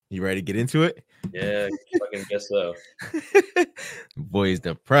You ready to get into it? Yeah, fucking guess so. Boy is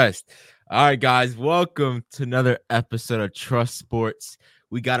depressed. All right, guys, welcome to another episode of Trust Sports.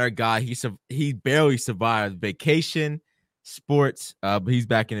 We got our guy. He barely survived vacation, sports, but he's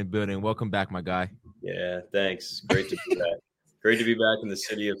back in the building. Welcome back, my guy. Yeah, thanks. Great to be back. Great to be back in the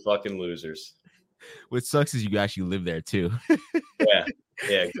city of fucking losers. What sucks is you actually live there too. Yeah,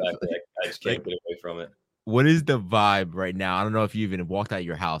 exactly. I just can't get away from it. What is the vibe right now? I don't know if you even walked out of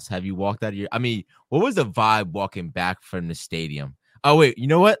your house. Have you walked out of your? I mean, what was the vibe walking back from the stadium? Oh wait, you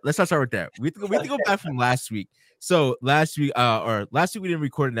know what? Let's not start with that. We have to go back from last week. So last week we didn't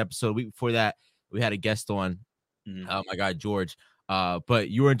record an episode. The week before that, we had a guest on. Oh my God, George. But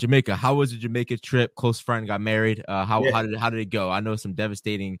you were in Jamaica. How was the Jamaica trip? Close friend got married. How did it go? I know some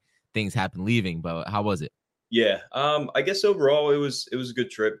devastating things happened leaving, but how was it? Yeah, I guess overall it was a good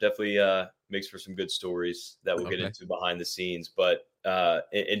trip. Definitely makes for some good stories that we'll get into behind the scenes. But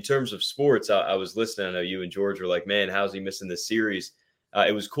in terms of sports, I was listening. I know you and George were like, "Man, how's he missing this series?"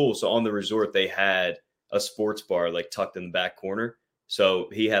 It was cool. So on the resort, they had a sports bar like tucked in the back corner. So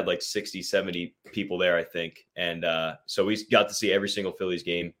he had like 60, 70 people there, I think. And so we got to see every single Phillies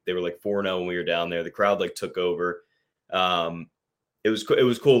game. They were like 4-0 when we were down there. The crowd like took over. It was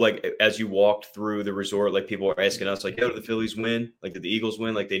cool. Like as you walked through the resort, like people were asking us, like, "Yo, did the Phillies win? Like, did the Eagles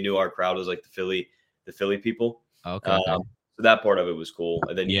win?" Like they knew our crowd was like the Philly people. Okay. So that part of it was cool.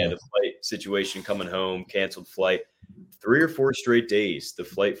 And then the flight situation coming home, canceled flight, 3 or 4 straight days. The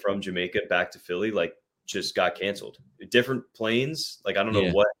flight from Jamaica back to Philly, like, just got canceled. Different planes. Like I don't know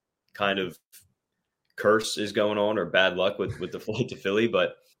what kind of curse is going on or bad luck with the flight to Philly,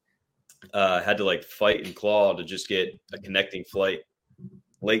 but had to like fight and claw to just get a connecting flight.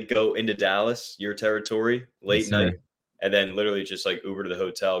 Late go into Dallas, your territory, late night, and then literally just like Uber to the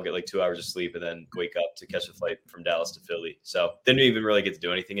hotel, get like 2 hours of sleep, and then wake up to catch a flight from Dallas to Philly. So didn't even really get to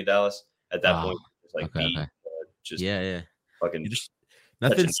do anything in Dallas at that point. Just like fucking.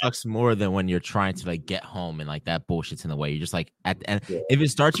 Nothing sucks more than when you're trying to like get home and like that bullshit's in the way. You're just like at the end. If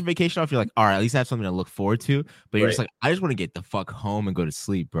it starts your vacation off, you're like, all right, at least I have something to look forward to. But you're just like, I just want to get the fuck home and go to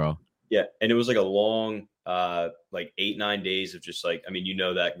sleep, bro. Yeah, and it was like a long, like 8-9 days of just like, I mean,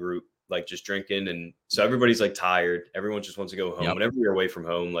 that group, like just drinking, and so everybody's like tired. Everyone just wants to go home. Whenever you're away from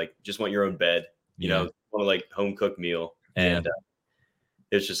home, like just want your own bed, you know, want to like home cooked meal, and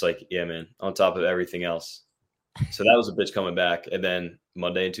it's just like, yeah, man, on top of everything else. So that was a bitch coming back, and then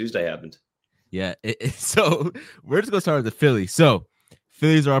Monday and Tuesday happened. Yeah, so we're just gonna start with the Phillies. So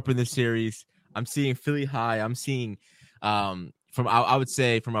Phillies are up in this series. I'm seeing Philly high. I'm seeing from I would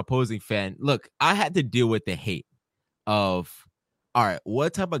say from opposing fan. Look, I had to deal with the hate of, all right,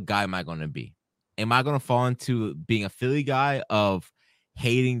 what type of guy am I going to be? Am I going to fall into being a Philly guy of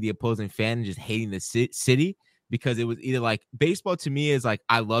hating the opposing fan and just hating the city? Because it was either like baseball to me is like,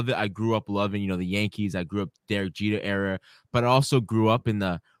 I love it. I grew up loving, the Yankees. I grew up Derek Jeter era, but I also grew up in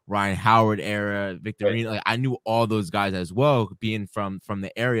the Ryan Howard era, Victorino. Like I knew all those guys as well, being from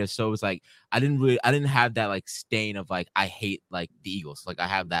the area. So it was like I didn't have that like stain of like I hate like the Eagles. Like I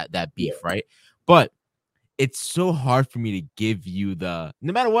have that beef, right? But it's so hard for me to give you no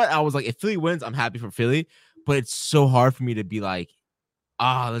matter what. I was like, if Philly wins, I'm happy for Philly. But it's so hard for me to be like,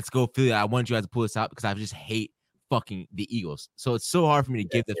 let's go Philly. I want you guys to pull this out because I just hate fucking the Eagles. So it's so hard for me to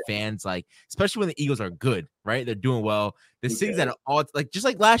give the fans, like, especially when the Eagles are good, right? They're doing well. The city's at an all, like, just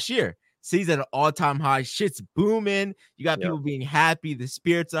like last year, city's at an all-time high. Shit's booming. You got people being happy. The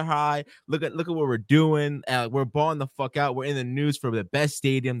spirits are high. Look at what we're doing. We're balling the fuck out. We're in the news for the best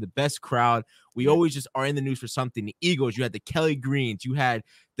stadium, the best crowd. We always just are in the news for something. The Eagles, you had the Kelly Greens, you had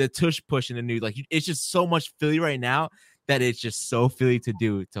the tush push in the news. Like, it's just so much Philly right now that it's just so Philly to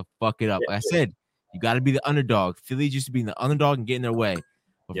do to fuck it up. Like I said, you got to be the underdog. Phillies used to be the underdog and get in their way,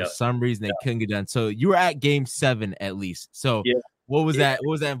 but for some reason they couldn't get done. So you were at Game 7 at least. So what was that?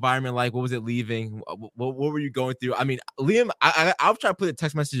 What was that environment like? What was it leaving? What were you going through? I mean, Liam, I'll try to put the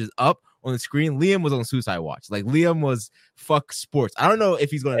text messages up on the screen. Liam was on suicide watch. Like Liam was fuck sports. I don't know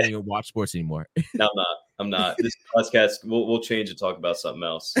if he's going to even watch sports anymore. No, I'm not. This podcast, we'll change and talk about something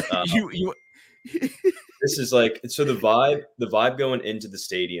else. This is like, so the vibe going into the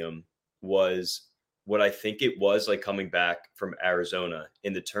stadium was what I think it was like coming back from Arizona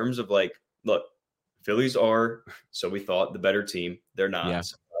in the terms of like, look, Phillies are, so we thought, the better team. They're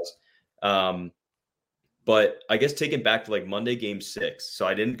not. But I guess taking back to like Monday Game 6. So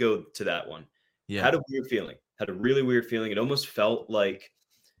I didn't go to that one. Had a weird feeling. Had a really weird feeling. It almost felt like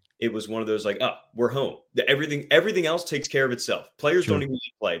it was one of those like, we're home. Everything else takes care of itself. Players don't even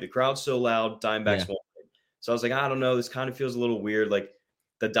play. The crowd's so loud. Diamondbacks won't play. So I was like, I don't know. This kind of feels a little weird. Like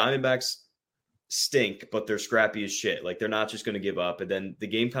the Diamondbacks stink, but they're scrappy as shit. Like they're not just going to give up. And then the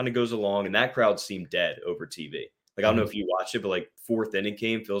game kind of goes along, and that crowd seemed dead over TV. Like I don't know if you watched it, but like fourth inning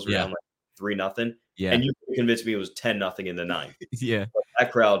came, Phil's were down like 3-0. Yeah. And you convinced me it was 10-0 in the ninth. Yeah. But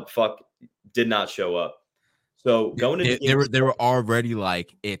that crowd did not show up. So going into they were already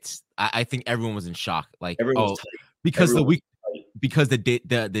like I think everyone was in shock. Like because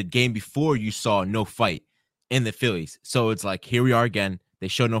the game before you saw no fight in the Phillies. So it's like here we are again. They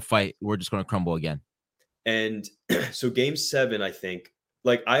show no fight. We're just going to crumble again. And so game 7, I think,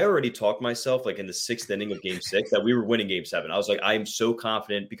 like I already talked myself like in the 6th inning of game 6 that we were winning game 7. I was like, I'm so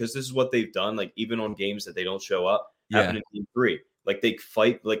confident because this is what they've done. Like even on games that they don't show up, happen in game 3. Like they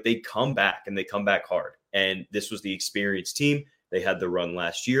fight, like they come back and they come back hard. And this was the experienced team. They had the run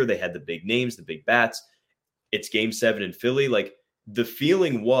last year. They had the big names, the big bats. It's game 7 in Philly. Like the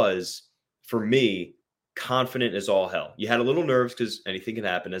feeling was for me, confident as all hell. You had a little nerves because anything can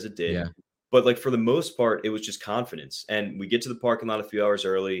happen, as it did. Yeah. But like for the most part, it was just confidence. And we get to the parking lot a few hours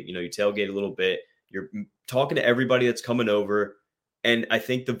early. You know, you tailgate a little bit. You're talking to everybody that's coming over. And I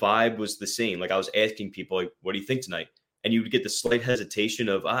think the vibe was the same. Like I was asking people, like, what do you think tonight? And you would get the slight hesitation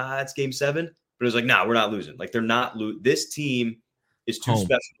of, it's game 7. But it was like, nah, we're not losing. Like they're not this team is too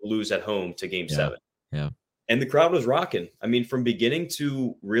special to lose at home to game 7. Yeah. And the crowd was rocking. I mean, from beginning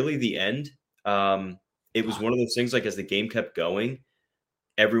to really the end, it was one of those things like as the game kept going,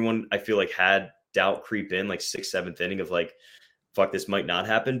 everyone I feel like had doubt creep in like 6th, 7th inning of like, fuck, this might not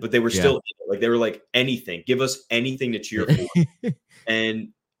happen. But they were still like, they were like, anything, give us anything to cheer for.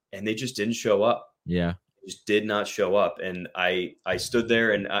 and they just didn't show up. Yeah. Just did not show up. And I stood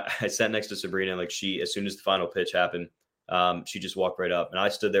there and I sat next to Sabrina. Like as soon as the final pitch happened, she just walked right up and I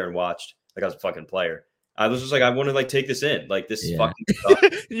stood there and watched like I was a fucking player. I was just like, I want to like take this in. Like this is fucking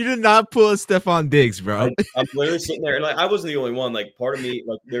tough. You did not pull a Stephon Diggs, bro. I'm literally sitting there and like I wasn't the only one. Like part of me,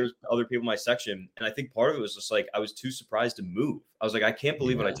 like there's other people in my section. And I think part of it was just like I was too surprised to move. I was like, I can't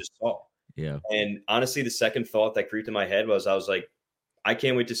believe what I just saw. Yeah. And honestly, the second thought that creeped in my head was I was like, I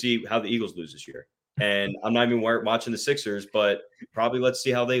can't wait to see how the Eagles lose this year. And I'm not even watching the Sixers, but probably let's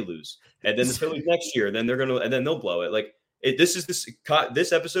see how they lose. And then the Phillies next year, then and then they'll blow it. Like this is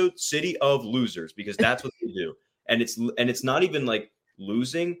this episode, City of Losers, because that's what they do. And it's not even like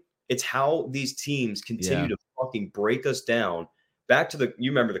losing. It's how these teams continue to fucking break us down. Back to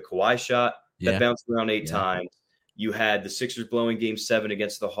you remember the Kawhi shot that bounced around 8 times. You had the Sixers blowing game 7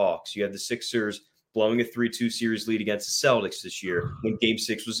 against the Hawks. You had the Sixers blowing a 3-2 series lead against the Celtics this year when game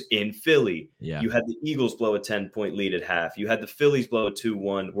 6 was in Philly. Yeah. You had the Eagles blow a 10-point lead at half. You had the Phillies blow a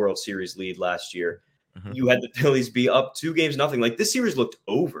 2-1 World Series lead last year. Mm-hmm. You had the Phillies be up 2-0. Like this series looked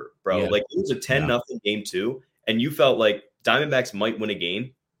over, bro. Yeah. Like it was a 10-0 game 2. And you felt like Diamondbacks might win a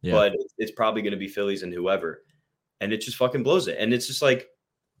game, but it's probably going to be Phillies and whoever. And it just fucking blows it. And it's just like,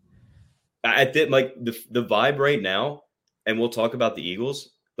 I did like the vibe right now. And we'll talk about the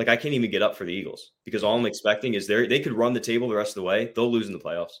Eagles. Like I can't even get up for the Eagles because all I'm expecting is they could run the table the rest of the way. They'll lose in the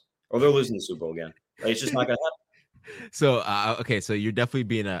playoffs or they're losing the Super Bowl again. Like, it's just not going to happen. So, okay. So you're definitely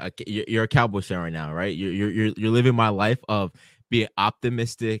being you're a Cowboys fan right now, right? You're living my life of being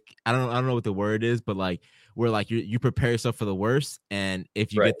optimistic. I don't know what the word is, but like, where like you prepare yourself for the worst. And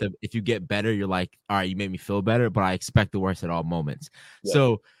if you if you get better, you're like, all right, you made me feel better, but I expect the worst at all moments. Yeah.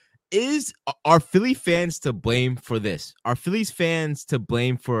 So are Philly fans to blame for this? Are Phillies fans to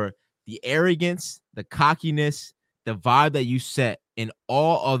blame for the arrogance, the cockiness, the vibe that you set in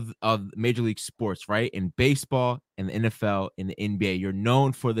all of Major League sports, right? In baseball, in the NFL, in the NBA, you're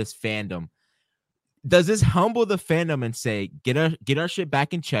known for this fandom. Does this humble the fandom and say, get our shit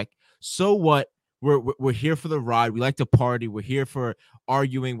back in check? So what? We're here for the ride. We like to party. We're here for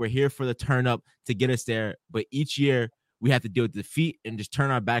arguing. We're here for the turn up to get us there. But each year, we have to deal with defeat and just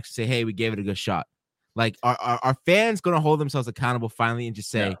turn our backs and say, hey, we gave it a good shot. Like, are fans going to hold themselves accountable finally and just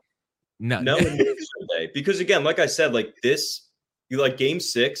say, no, because again, like I said, like this, you like game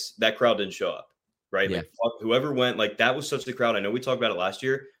 6, that crowd didn't show up, right? Yeah. Like whoever went, like that was such the crowd. I know we talked about it last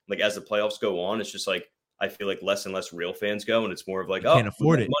year. Like as the playoffs go on, it's just like, I feel like less and less real fans go. And it's more of like, can't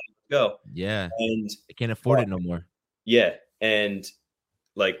afford it. Money, go. Yeah. And they can't afford it no more. Yeah. And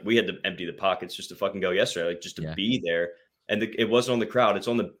like we had to empty the pockets just to fucking go yesterday, like just to be there. And it wasn't on the crowd. It's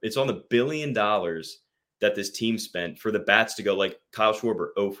on the $1 billion that this team spent for the bats to go. Like Kyle Schwarber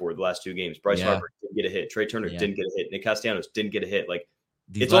 0-4 the last 2 games. Bryce Harper didn't get a hit. Trey Turner didn't get a hit. Nick Castellanos didn't get a hit. Like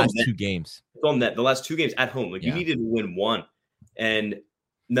these last 2 games. It's on that. The last 2 games at home. Like you needed to win 1. And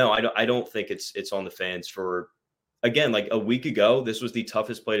no, I don't think it's on the fans for. Again, like a week ago, this was the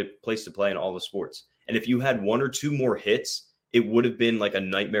toughest place to play in all the sports. And if you had 1 or 2 more hits, it would have been like a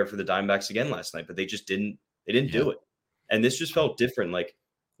nightmare for the Diamondbacks again last night. But they just didn't. They didn't do it. And this just felt different. Like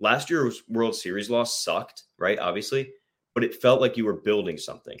last year's World Series loss sucked, right? Obviously, but it felt like you were building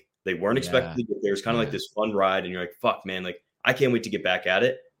something. They weren't expecting it. There was kind of like this fun ride, and you're like, fuck, man, like I can't wait to get back at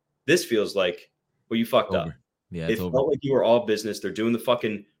it. This feels like, well, you fucked up. Yeah, it felt like you were all business. They're doing the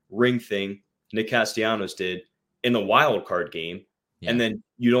fucking ring thing Nick Castellanos did in the wild card game, and then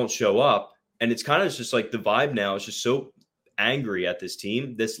you don't show up. And it's kind of just like the vibe now is just so angry at this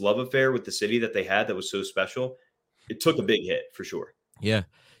team, this love affair with the city that they had that was so special. It took a big hit for sure.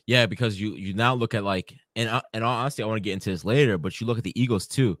 Yeah, because you now look at like, and honestly, I want to get into this later, but you look at the Eagles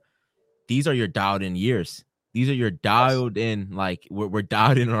too. These are your dialed in years. These are your dialed in, like we're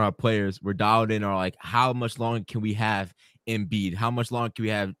dialed in on our players. We're dialed in on like how much longer can we have Embiid? How much longer can we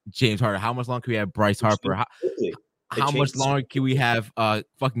have James Harden? How much longer can we have Bryce Harper? How much longer can we have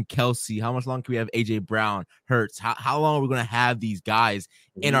fucking Kelsey? How much longer can we have AJ Brown, Hurts? How long are we gonna have these guys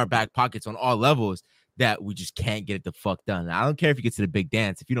in our back pockets on all levels that we just can't get it the fuck done? I don't care if you get to the big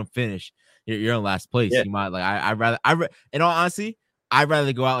dance. If you don't finish, you're in last place. You might like I rather in all honesty, I'd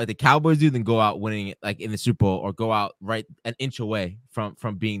rather go out like the Cowboys do than go out winning it like in the Super Bowl or go out right an inch away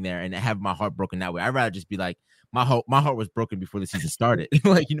from being there and have my heart broken that way. I'd rather just be like, my heart was broken before the season started.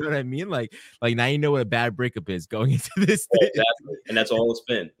 Like, you know what I mean? Like now you know what a bad breakup is going into this. Exactly. And that's all it's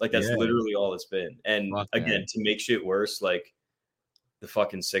been. Like, that's literally all it's been. And again, to make shit worse, like the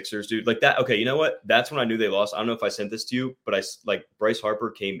fucking Sixers, dude, like that. Okay. You know what? That's when I knew they lost. I don't know if I sent this to you, but I like Bryce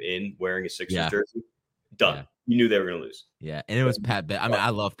Harper came in wearing a Sixers jersey. Done. Yeah. You knew they were going to lose. Yeah. And it was Pat Bev. I mean,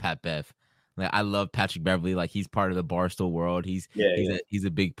 I love Pat Bev. Like, I love Patrick Beverly. Like, he's part of the Barstool world. He's a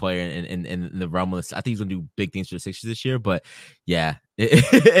big player in the realm of this. I think he's gonna do big things for the Sixers this year. But yeah,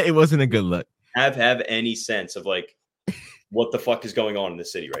 it wasn't a good look. Have any sense of like what the fuck is going on in the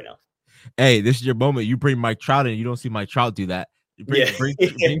city right now? Hey, this is your moment. You bring Mike Trout in. You don't see Mike Trout do that. Bring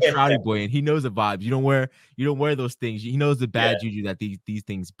Trouty boy in. He knows the vibes. You don't wear those things. He knows the bad juju that these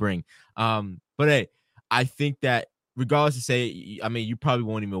things bring. But hey, I think that, regardless to say, I mean, you probably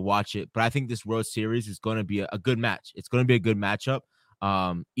won't even watch it, but I think this World Series is going to be a good match. It's going to be a good matchup.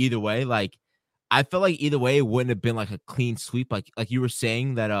 Either way, like I felt like either way, it wouldn't have been like a clean sweep. Like you were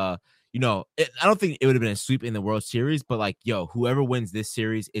saying that, I don't think it would have been a sweep in the World Series, but like, whoever wins this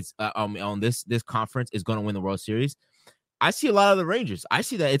series, it's on this conference is going to win the World Series. I see a lot of the Rangers. I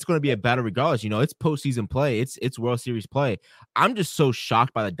see that it's going to be a battle regardless. It's postseason play. It's World Series play. I'm just so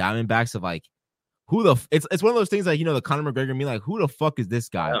shocked by the Diamondbacks of like, it's one of those things like, the Conor McGregor meme, like, who the fuck is this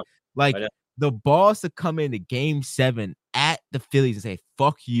guy? Like, the balls to come into Game 7 at the Phillies and say,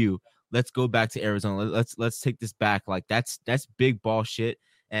 fuck you, let's go back to Arizona. Let's take this back. Like, that's big ball shit.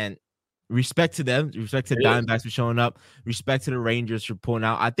 And respect to them, respect to the Diamondbacks for showing up, respect to the Rangers for pulling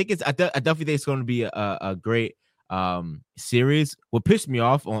out. I definitely think it's going to be a great series. What pissed me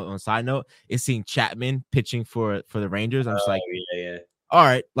off on side note is seeing Chapman pitching for the Rangers. I'm just like, all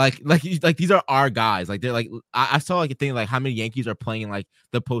right, like these are our guys. Like, they're like, I saw like a thing like how many Yankees are playing like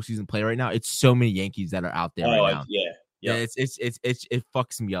the postseason play right now. It's so many Yankees that are out there right now. Yeah. It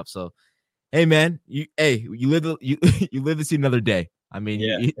fucks me up. So, hey man, you live to see another day. I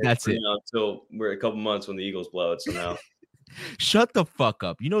mean, that's it. Until we're a couple months when the Eagles blow it somehow. Shut the fuck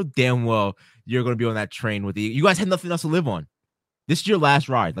up. You know damn well you're gonna be on that train with you guys. Had nothing else to live on. This is your last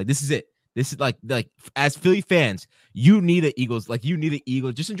ride. Like, this is it. This is like as Philly fans, you need the Eagles. Like, you need the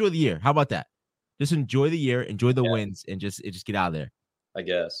Eagles. Just enjoy the year. How about that? Just enjoy the year, enjoy the wins, and just get out of there. I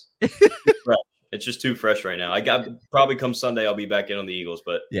guess. It's just too fresh right now. Probably come Sunday, I'll be back in on the Eagles.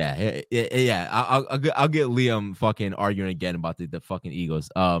 But yeah. I'll get Liam fucking arguing again about the fucking Eagles.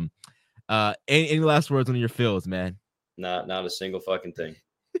 Any last words on your Phils, man? Not a single fucking thing.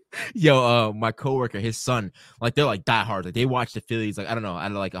 Yo, my coworker, his son, like, they're like diehards. Like, they watch the Phillies, like, I don't know,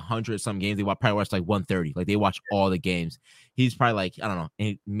 out of like 100 some games, they probably watch like 130. Like, they watch all the games. He's probably like, I don't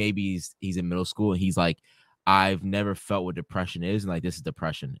know, maybe he's in middle school, and he's like, I've never felt what depression is, and like, this is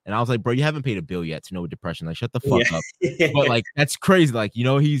depression. And I was like, bro, you haven't paid a bill yet to know what depression. Like, shut the fuck up. But like, that's crazy. Like,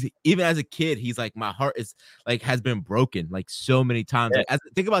 he's, even as a kid, he's like, my heart is like, has been broken like so many times. Like,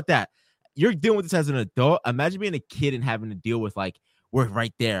 think about that. You're dealing with this as an adult. Imagine being a kid and having to deal with like, we're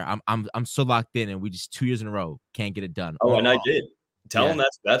right there. I'm so locked in, and we just 2 years in a row can't get it done. And I did tell him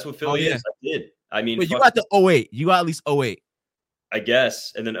that's what Philly is. I did. I mean, but you got the 08. You got at least 08. I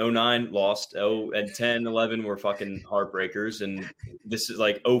guess. And then 09 lost. And 10, 11 were fucking heartbreakers. And this is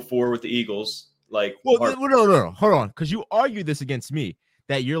like 04 with the Eagles. Like, well, no, hold on, because you argued this against me.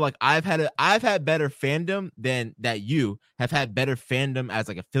 That you're like, I've had better fandom than that. You have had better fandom as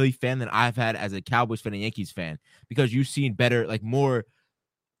like a Philly fan than I've had as a Cowboys fan and Yankees fan, because you've seen better, like, more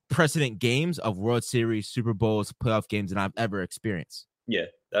precedent games of World Series, Super Bowls, playoff games than I've ever experienced. Yeah,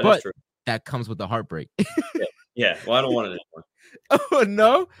 that is true. That comes with the heartbreak. Yeah. Well, I don't want it anymore. Oh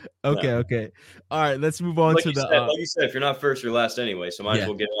no. No. Okay. All right, let's move on Like to you the. said, if you're not first, you're last anyway. So might as Yeah.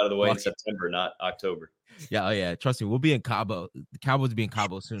 well get it out of the way in Fuck it. September, not October. Yeah. Oh yeah. Trust me, we'll be in Cabo. The Cowboys will be in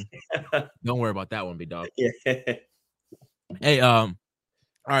Cabo soon. Don't worry about that one, big dog. Yeah. Hey. All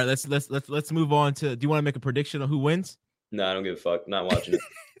right. Let's move on to. Do you want to make a prediction on who wins? No, I don't give a fuck. Not watching it.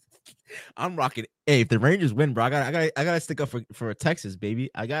 I'm rocking. Hey, if the Rangers win, bro, I gotta stick up for Texas, baby.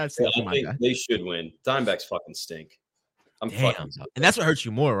 I gotta stick up for my guy. They should win. Diamondbacks fucking stink. I'm Damn. fucking. And that's what hurts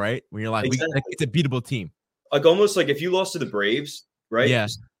you more, right? When you're like, Exactly. it's a beatable team. Like almost like if you lost to the Braves, right? Yeah.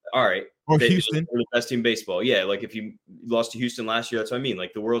 All right. Or Houston. They're the best team in baseball. Yeah. Like if you lost to Houston last year, that's what I mean.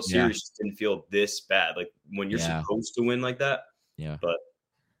 Like the World Series just didn't feel this bad. Like when you're supposed to win like that. Yeah. But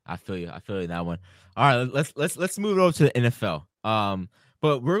I feel you that one. All right, let's move it over to the NFL.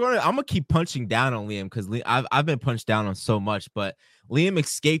 But I'm gonna keep punching down on Liam because I've been punched down on so much, but Liam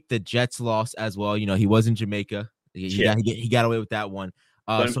escaped the Jets loss as well. You know, he was in Jamaica. He got away with that one.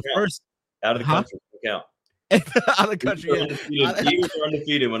 So first out of the country, count. Out of the country, Eagles are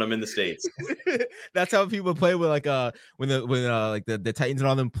undefeated when I'm in the States. That's how people play with when the Titans and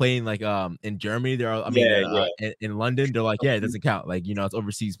all them playing like in Germany. In London, they're like, yeah, it doesn't count. Like, you know, it's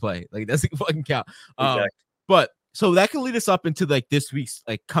overseas play. Like, it doesn't fucking count. Exactly. But so that can lead us up into like this week's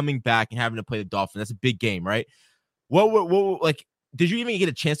like coming back and having to play the Dolphins. That's a big game, right? What like did you even get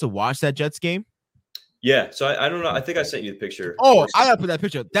a chance to watch that Jets game? Yeah, so I don't know. I think I sent you the picture. Oh, I gotta put that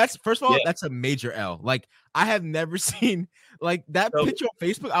picture. That's first of all, that's a major L. Like I have never seen like that picture on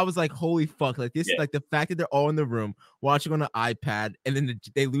Facebook. I was like, holy fuck! Like this, like the fact that they're all in the room watching on an iPad, and then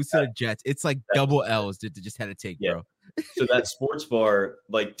they lose to the Jets. It's like double L's that they just had to take, bro. So that sports bar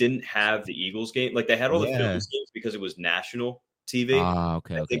like didn't have the Eagles game. Like they had all the Phillies games because it was national TV.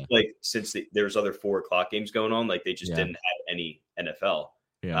 Okay. I think like since there was other 4:00 games going on, like they just didn't have any NFL.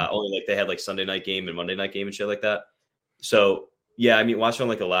 Yeah. Only like they had like Sunday night game and Monday night game and shit like that. So yeah, I mean, watching on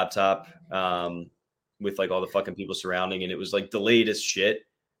like a laptop with like all the fucking people surrounding, and it was like delayed as shit.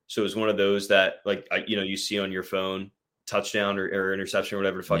 So it was one of those that like you see on your phone touchdown or interception or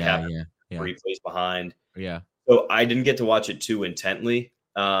whatever the fuck happened. Where he plays behind. Yeah. So I didn't get to watch it too intently.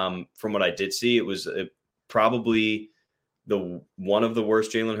 From what I did see, it was probably one of the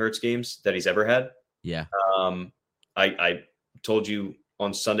worst Jalen Hurts games that he's ever had. Yeah. I told you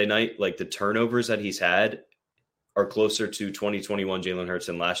on Sunday night, like the turnovers that he's had are closer to 2021 Jalen Hurts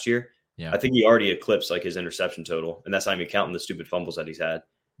than last year. Yeah. I think he already eclipsed like his interception total, and that's not even counting the stupid fumbles that he's had.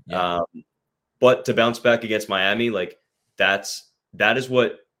 Yeah. But to bounce back against Miami, like that is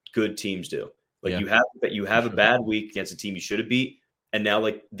what good teams do. Like you have a bad week against a team you should have beat, and now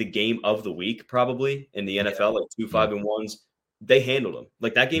like the game of the week probably in the NFL, like 2 5-1s, they handled them.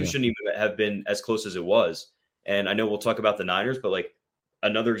 Like that game shouldn't even have been as close as it was. And I know we'll talk about the Niners, but like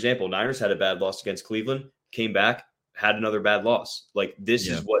another example, Niners had a bad loss against Cleveland, came back, had another bad loss. Like this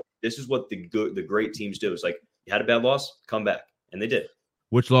is what the great teams do. It's like you had a bad loss, come back, and they did.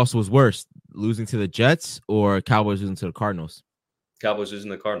 Which loss was worse, losing to the Jets or Cowboys losing to the Cardinals? Cowboys losing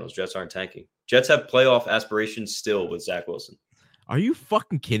to the Cardinals. Jets aren't tanking. Jets have playoff aspirations still with Zach Wilson. Are you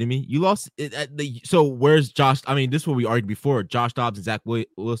fucking kidding me? You lost it at so where's Josh? I mean, this is what we argued before. Josh Dobbs and Zach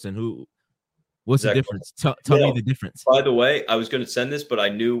Wilson. What's the difference? Tell me the difference. By the way, I was going to send this, but I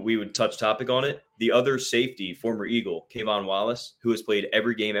knew we would touch topic on it. The other safety, former Eagle, Kayvon Wallace, who has played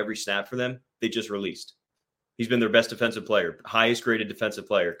every game, every snap for them, they just released. He's been their best defensive player, highest graded defensive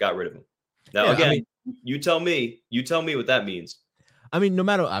player. Got rid of him. Now again, you tell me what that means. I mean, no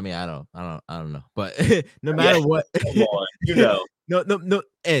matter. I mean, I don't know. But no matter what, No.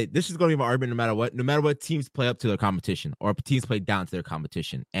 Hey, this is going to be my argument. No matter what, teams play up to their competition, or teams play down to their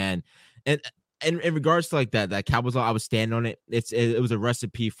competition, and in regards to like that Cowboys, I was standing on it. It was a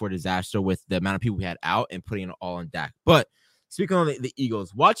recipe for disaster with the amount of people we had out and putting it all on Dak. But speaking on the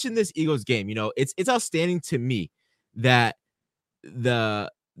Eagles, watching this Eagles game, you know, it's outstanding to me that the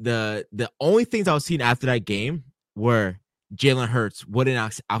only things I was seeing after that game were Jalen Hurts. What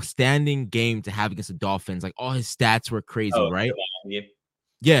an outstanding game to have against the Dolphins. Like all his stats were crazy, right?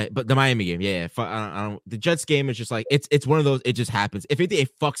 Yeah, but the Miami game, I don't. The Jets game is just like it's one of those. It just happens. If it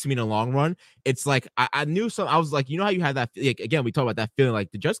fucks me in the long run, it's like I knew some. I was like, you know how you have that. Like, again, we talk about that feeling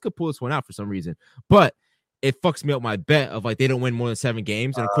like the Jets could pull this one out for some reason, but it fucks me up my bet of like they don't win more than 7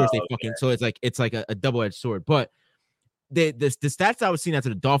 games, and of course they fucking. So it's like a double-edged sword. But the stats I was seeing after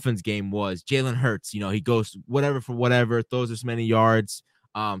the Dolphins game was Jalen Hurts. You know, he goes whatever for whatever, throws this many yards.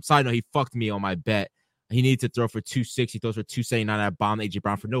 Side note, he fucked me on my bet. He needs to throw for 260. He throws for 279. I bombed AJ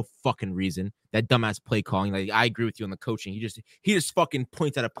Brown for no fucking reason. That dumbass play calling. Like I agree with you on the coaching. He just fucking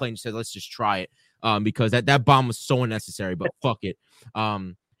points at a play and says, "Let's just try it." Because that bomb was so unnecessary. But fuck it.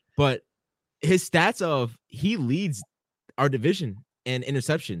 But his stats of he leads our division in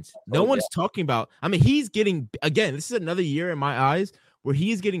interceptions. No Oh, one's talking about. I mean, he's getting again. This is another year in my eyes where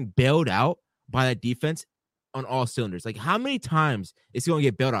he's getting bailed out by that defense on all cylinders. Like, how many times is he going to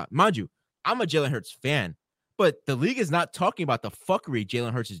get bailed out? Mind you, I'm a Jalen Hurts fan, but the league is not talking about the fuckery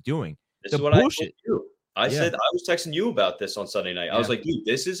Jalen Hurts is doing. This The is what bullshit. I said I was texting you about this on Sunday night. I was Yeah. like, dude,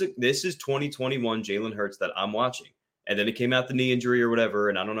 this is 2021 Jalen Hurts that I'm watching. And then it came out the knee injury or whatever,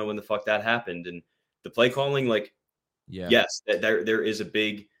 and I don't know when the fuck that happened. And the play calling, like, yes, there is a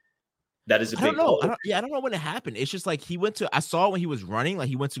big. That is a big. I don't know. I don't know when it happened. It's just like he went to. I saw when he was running, like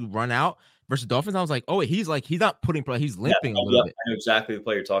he went to run out versus Dolphins. I was like, oh, wait, he's not putting play. He's limping a little bit. I know exactly the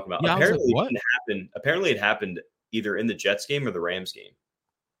play you're talking about. Yeah, apparently, like, it didn't happen. Apparently, it happened either in the Jets game or the Rams game.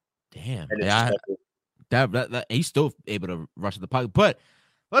 Damn. And Yeah, that he's still able to rush the pocket. But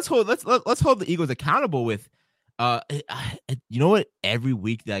let's hold the Eagles accountable with. You know what? Every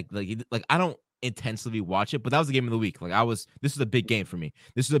week, like I don't intensively watch it, but that was the game of the week. This is a big game for me.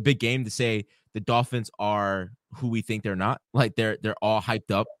 This is a big game to say the Dolphins are who we think they're not. Like they're all hyped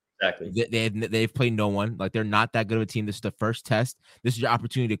up. Exactly. They've played no one. Like they're not that good of a team. This is the first test. This is your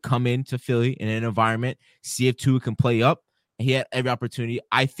opportunity to come into Philly in an environment, see if Tua can play up. And he had every opportunity.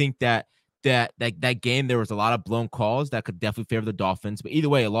 I think that game, there was a lot of blown calls that could definitely favor the Dolphins. But either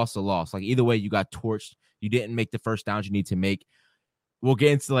way, a loss is a loss. Like either way, you got torched. You didn't make the first downs you need to make. We'll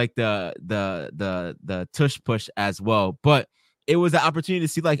get into like the tush push as well. But it was the opportunity to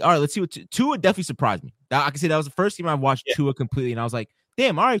see, like, all right, let's see what Tua definitely surprised me. I can say that was the first game I watched Tua completely, and I was like,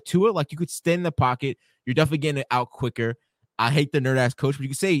 damn, all right, Tua, like you could stand in the pocket. You're definitely getting it out quicker. I hate the nerd ass coach, but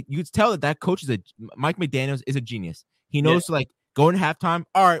you could tell that coach Mike McDaniels is a genius. He knows to like go in halftime.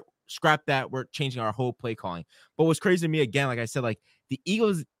 All right, scrap that. We're changing our whole play calling. But what's crazy to me, again, like I said, like the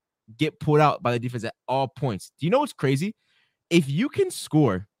Eagles get pulled out by the defense at all points. Do you know what's crazy? If you can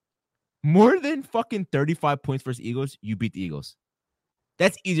score more than fucking 35 points versus Eagles, you beat the Eagles.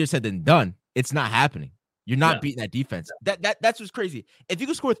 That's easier said than done. It's not happening. You're not beating that defense. That's what's crazy. If you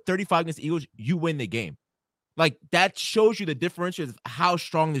can score 35 against the Eagles, you win the game. Like that shows you the differential of how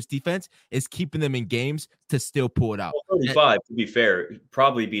strong this defense is keeping them in games to still pull it out. Well, 35, to be fair,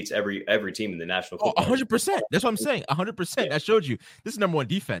 probably beats every team in the National Football League. 100%. That's what I'm saying. 100%. That showed you this is number one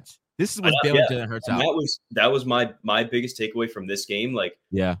defense. This is what's bailing Jalen Hurts out. That was my biggest takeaway from this game. Like,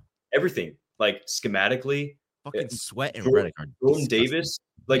 everything, like schematically, fucking Sweat and Jordan Davis,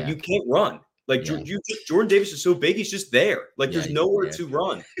 like you can't run. Like Jordan Davis is so big, he's just there. Like there's nowhere to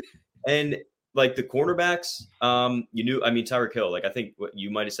run, and like the cornerbacks, Tyreek Hill. Like I think you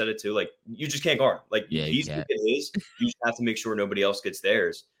might have said it too. Like you just can't guard. Like he's getting his. You just have to make sure nobody else gets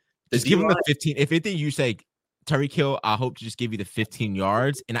theirs. Just give him the 15. If anything, you say Tyreek Hill, I hope to just give you the 15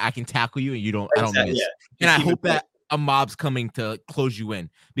 yards, and I can tackle you, and you don't. I don't miss. And I hope that a mob's coming to close you in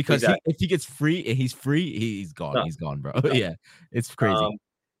because if he gets free and he's free, he's gone. No. He's gone, bro. Yeah, it's crazy.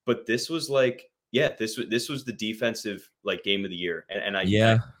 But this was like, this was the defensive like game of the year, and I've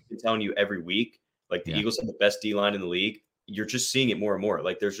been telling you every week, like the Eagles have the best D line in the league. You're just seeing it more and more.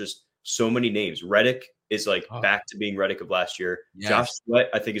 Like there's just so many names. Reddick is like back to being Reddick of last year. Yes. Josh Sweat,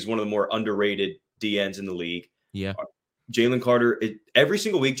 I think, is one of the more underrated DNs in the league. Yeah. Jalen Carter, every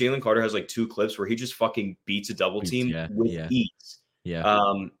single week, Jalen Carter has like 2 clips where he just fucking beats a double team with ease. Yeah.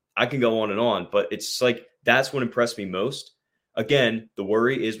 I can go on and on, but it's like that's what impressed me most. Again, the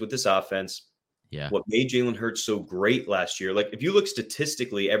worry is with this offense. Yeah. What made Jalen Hurts so great last year? Like, if you look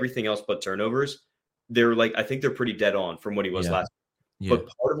statistically, everything else but turnovers, they're like, I think they're pretty dead on from what he was last year. But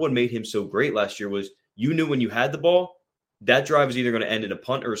part of what made him so great last year was you knew when you had the ball, that drive is either going to end in a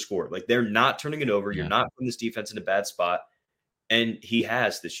punt or a score. Like, they're not turning it over. You're not putting this defense in a bad spot. And he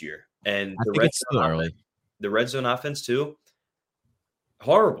has this year. And the red zone offense too,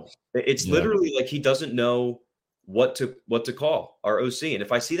 horrible. It's literally like he doesn't know what to call our OC. And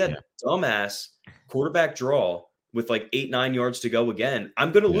if I see that dumbass quarterback draw with like 8-9 yards to go again,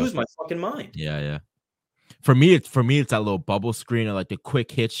 I'm going to lose my fucking mind. Yeah. For me, it's that little bubble screen or like the quick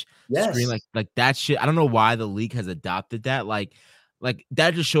hitch screen, like that shit. I don't know why the league has adopted that. Like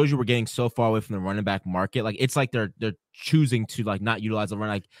that just shows you we're getting so far away from the running back market. Like it's like they're choosing to like not utilize the run.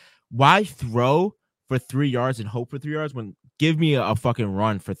 Like why throw for 3 yards and hope for 3 yards when give me a fucking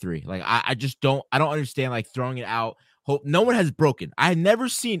run for 3? Like I don't understand like throwing it out. Hope no one has broken. I have never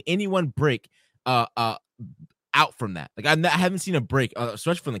seen anyone break out from that. Like I haven't seen a break,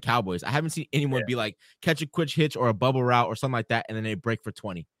 especially from the Cowboys. I haven't seen anyone be like catch a quick hitch or a bubble route or something like that, and then they break for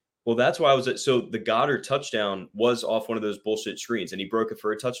 20. Well, that's why so the Goddard touchdown was off one of those bullshit screens, and he broke it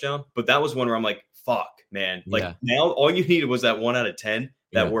for a touchdown. But that was one where I'm like, fuck, man. Like now, all you needed was that 1 out of 10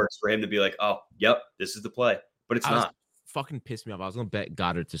 that works for him to be like, oh, yep, this is the play. But it's not. Fucking pissed me off. I was gonna bet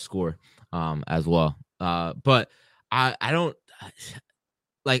Goddard to score, as well. But I don't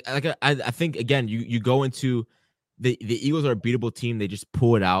I think again you go into the Eagles are a beatable team. They just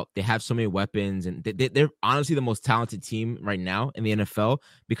pull it out. They have so many weapons, and they're honestly the most talented team right now in the NFL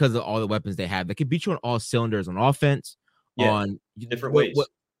because of all the weapons they have. They can beat you on all cylinders on offense. Yeah, On different ways.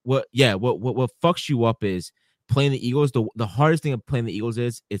 What fucks you up is playing the Eagles. The hardest thing of playing the Eagles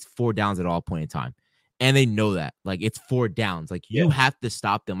is it's 4 downs at all point in time, and they know that. Like it's 4 downs. Like you have to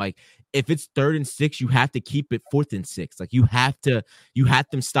stop them. Like if it's 3rd and 6, you have to keep it 4th and 6. Like you have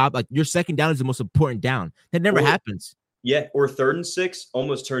them stop. Like your 2nd down is the most important down. That never happens. Yeah, or 3rd and 6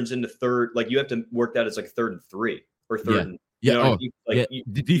 almost turns into 3rd. Like you have to work that as like 3rd and 3 or 3rd and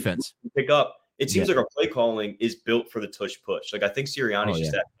the defense. You pick up. It seems like our play calling is built for the tush push. Like I think Sirianni's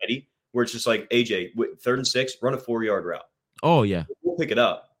just that petty, where it's just like AJ 3rd and 6, run a 4-yard route. Oh yeah, we'll pick it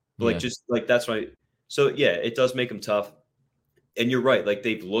up. But like just like that's why. So yeah, it does make them tough. And you're right. Like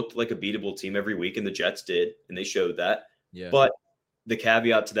they've looked like a beatable team every week, and the Jets did, and they showed that. Yeah. But the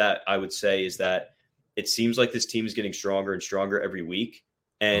caveat to that, I would say, is that it seems like this team is getting stronger and stronger every week.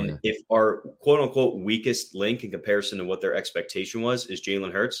 And if our quote unquote weakest link in comparison to what their expectation was is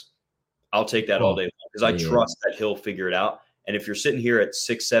Jalen Hurts, I'll take that all day long because I trust that he'll figure it out. And if you're sitting here at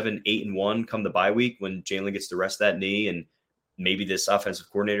 6, 7, 8-1 come the bye week when Jalen gets the rest of that knee and maybe this offensive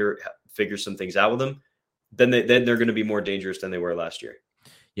coordinator figures some things out with him, then they're going to be more dangerous than they were last year.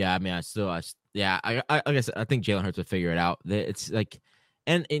 Yeah, I mean, I guess I think Jalen Hurts will figure it out. It's like,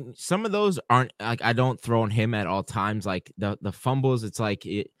 and some of those aren't like I don't throw on him at all times. Like the fumbles, it's like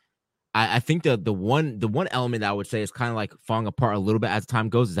it. I think the one element that I would say is kind of like falling apart a little bit as time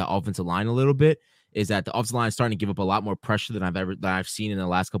goes is that offensive line a little bit. Is that the offensive line is starting to give up a lot more pressure than I've seen in the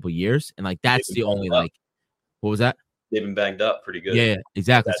last couple of years, and like that's the only like, what was that? They've been banged up pretty good. Yeah,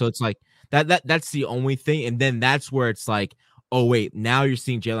 exactly. So it's like that's the only thing, and then that's where it's like, oh wait, now you're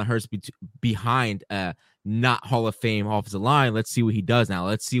seeing Jalen Hurts behind not Hall of Fame offensive line. Let's see what he does now.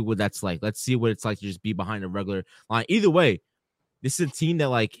 Let's see what that's like. Let's see what it's like to just be behind a regular line. Either way, this is a team that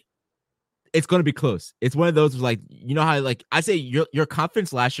like it's going to be close. It's one of those like, you know how like I say your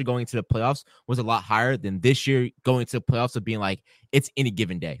confidence last year going into the playoffs was a lot higher than this year going to the playoffs of being like it's any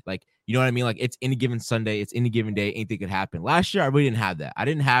given day. Like, you know what I mean? Like it's any given Sunday, it's any given day, anything could happen. Last year I really didn't have that. I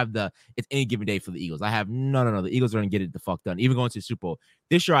didn't have the it's any given day for the Eagles. I have no. The Eagles are going to get it the fuck done. Even going to the Super Bowl.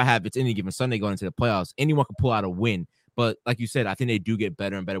 This year I have it's any given Sunday going into the playoffs. Anyone can pull out a win. But like you said, I think they do get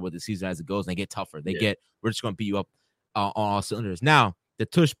better and better with the season as it goes, and they get tougher. We're just going to beat you up on all cylinders. Now, the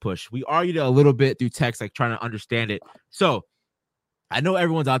tush push. We argued a little bit through text, like trying to understand it. So I know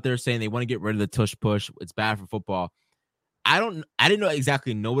everyone's out there saying they want to get rid of the tush push. It's bad for football. I didn't know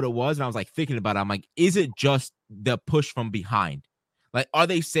exactly what it was. And I was like thinking about it. I'm like, is it just the push from behind? Like, are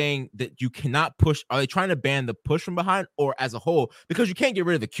they saying that you cannot push? Are they trying to ban the push from behind or as a whole? Because you can't get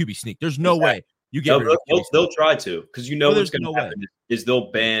rid of the QB sneak. There's no way you get rid of the QB they'll try to, because what's going to happen is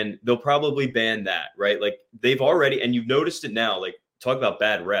they'll probably ban that, right? Like they've already, and you've noticed it now, like, talk about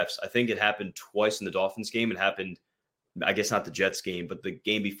bad refs. I think it happened twice in the Dolphins game. It happened, I guess not the Jets game, but the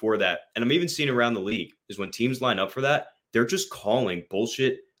game before that. And I'm even seeing around the league is when teams line up for that, they're just calling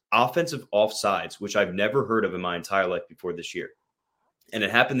bullshit offensive offsides, which I've never heard of in my entire life before this year. And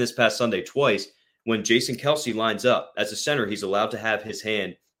it happened this past Sunday twice when Jason Kelce lines up. As a center, he's allowed to have his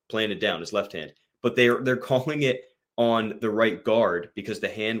hand planted down, his left hand. But they're calling it on the right guard because the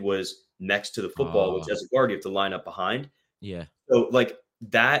hand was next to the football, which as a guard, you have to line up behind. Yeah. So like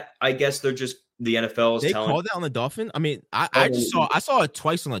that, I guess they're just the NFL is telling. They called it on the Dolphins. I mean, I saw it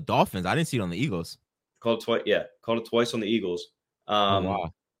twice on the Dolphins. I didn't see it on the Eagles. Called it twice. Yeah, called it twice on the Eagles.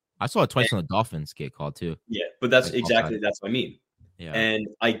 Wow. I saw it twice on the Dolphins get called too. Yeah, but that's like, that's what I mean. Yeah. And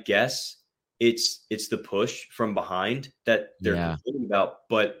I guess it's the push from behind that they're complaining about.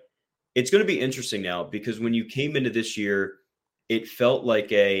 But it's going to be interesting now because when you came into this year, it felt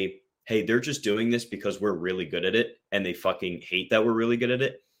like hey, they're just doing this because we're really good at it and they fucking hate that we're really good at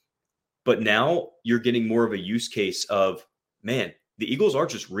it. But now you're getting more of a use case of, man, the Eagles are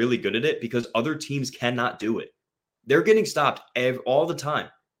just really good at it because other teams cannot do it. They're getting stopped all the time.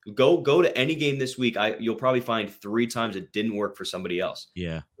 Go to any game this week. You'll probably find 3 times it didn't work for somebody else.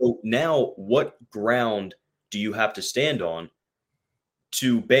 Yeah. So now what ground do you have to stand on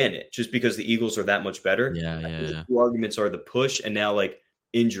to ban it? Just because the Eagles are that much better? Yeah. The 2 arguments are the push and now like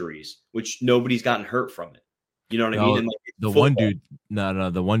injuries, which nobody's gotten hurt from it. You know what I mean? And, like, the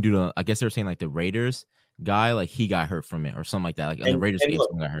one dude, I guess they were saying like the Raiders guy, like he got hurt from it or something like that. Like the Raiders game,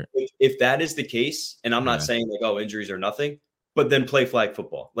 someone got hurt. If that is the case, and I'm not saying like, oh, injuries are nothing, but then play flag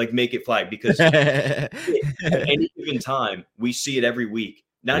football, like make it flag, because at any given time, we see it every week.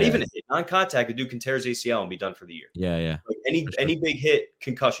 Not even a hit, non-contact, a dude can tear his ACL and be done for the year. Yeah. Like any big hit,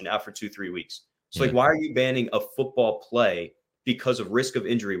 concussion, out for 2-3 weeks. So like, why are you banning a football play because of risk of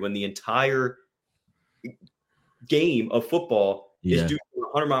injury when the entire game of football is doing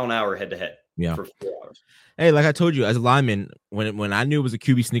 100-mile-an-hour head-to-head for 4 hours? Hey, like I told you, as a lineman, when I knew it was a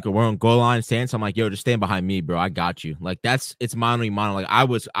QB sneaker, we're on goal line stance. I'm like, yo, just stand behind me, bro. I got you. Like it's mono. Like I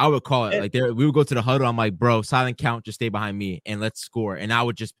would call it like we would go to the huddle. I'm like, bro, silent count, just stay behind me and let's score. And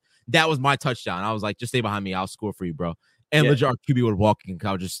that was my touchdown. I was like, just stay behind me, I'll score for you, bro. And legit, our QB would walk in.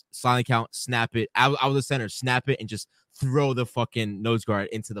 I would just silent count, snap it. I was the center, snap it, and just throw the fucking nose guard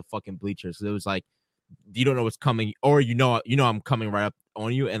into the fucking bleachers. So it was like, you don't know what's coming, or you know I'm coming right up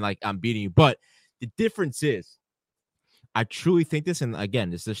on you and like I'm beating you. But the difference is, I truly think this, and again,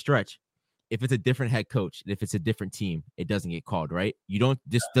 this is a stretch. If it's a different head coach, if it's a different team, it doesn't get called, right?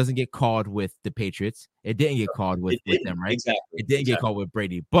 This doesn't get called with the Patriots. It didn't get called with them, right? Exactly. It didn't get called with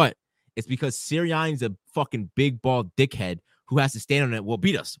Brady, but it's because Sirianni's a fucking big ball dickhead who has to stand on it. Will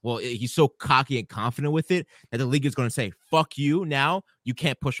beat us. Well, he's so cocky and confident with it that the league is going to say, fuck you. Now you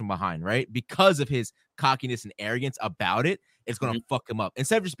can't push him behind, right? Because of his cockiness and arrogance about it, it's going to fuck him up.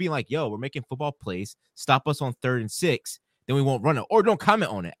 Instead of just being like, yo, we're making football plays, stop us on 3rd and 6, then we won't run it, or don't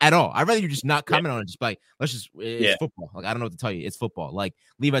comment on it at all. I'd rather you just not comment on it. Just be like, it's football. Like, I don't know what to tell you. It's football. Like,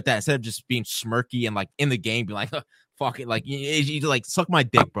 leave it at that. Instead of just being smirky and like in the game, be like, fuck it. Like, you like suck my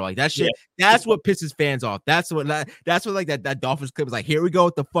dick, bro. Like that shit. That's what pisses fans off. That's what like that Dolphins clip was like, here we go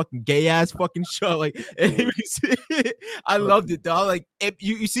with the fucking gay ass fucking show. Like, I loved it, dog. Like,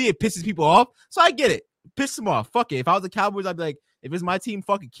 you see, it pisses people off. So I get it. Piss them off. Fuck it. If I was the Cowboys, I'd be like, if it's my team,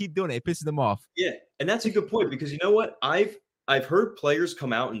 fucking keep doing it. It pisses them off. Yeah, and that's a good point, because you know what? I've heard players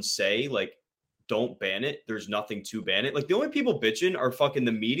come out and say, like, don't ban it. There's nothing to ban it. Like, the only people bitching are fucking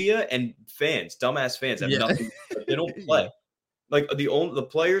the media and fans, dumbass fans that have nothing. They don't play. Like, the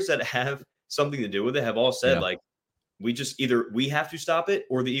players that have something to do with it have all said, like, we have to stop it,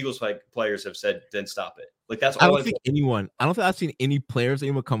 or the Eagles players have said, then stop it. Like, that's all. I don't think I've seen any players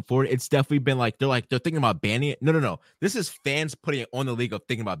anyone come forward. It's definitely been like they're thinking about banning it. No. This is fans putting it on the league of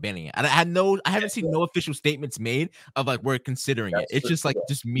thinking about banning it. I haven't seen no official statements made of like we're considering it. It's just like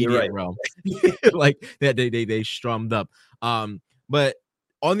just media realm. Like that they strummed up. But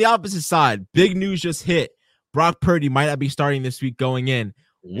on the opposite side, big news just hit. Brock Purdy might not be starting this week going in.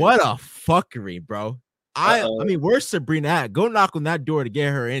 What a fuckery, bro. I mean, where's Sabrina at? Go knock on that door to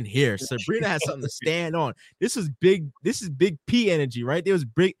get her in here. Sabrina has something to stand on. This is big P energy, right? There was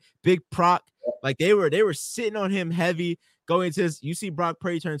big Proc. Like they were sitting on him heavy going into this. You see Brock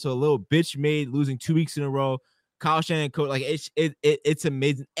Purdy turn into a little bitch made, losing 2 weeks in a row. Kyle Shanahan coach, like it's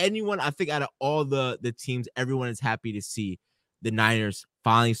amazing. Anyone, I think, out of all the teams, everyone is happy to see the Niners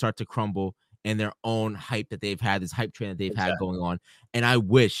finally start to crumble in their own hype that they've had, this hype train that they've had going on. And I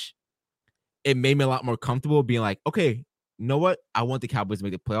wish it made me a lot more comfortable being like, okay, you know what? I want the Cowboys to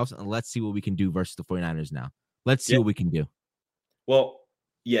make the playoffs, and let's see what we can do versus the 49ers now. Let's see what we can do. Well,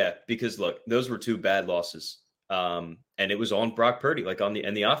 yeah, because look, those were 2 bad losses. And it was on Brock Purdy, like on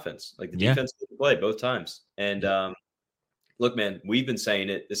the offense. Like the defense didn't play both times. And look, man, we've been saying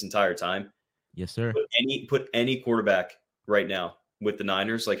it this entire time. Yes, sir. Put any quarterback right now with the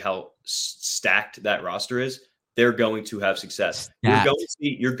Niners, like how stacked that roster is, they're going to have success.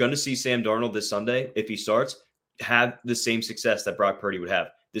 You're going to see Sam Darnold this Sunday, if he starts, have the same success that Brock Purdy would have.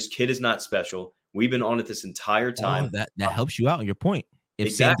 This kid is not special. We've been on it this entire time. That helps you out on your point.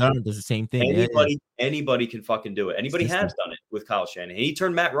 If Sam Darnold does the same thing, anybody can fucking do it. Anybody has done it with Kyle Shanahan. He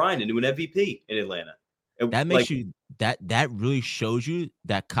turned Matt Ryan into an MVP in Atlanta. That makes that really shows you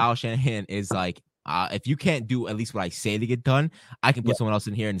that Kyle Shanahan is like, if you can't do at least what I say to get done, I can put someone else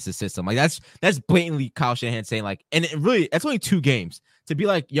in here and it's a system. Like that's blatantly Kyle Shanahan saying like, and it really, that's only 2 games. To be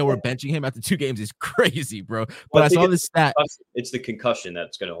like, yo, we're benching him after 2 games is crazy, bro. But I saw this stat. It's the concussion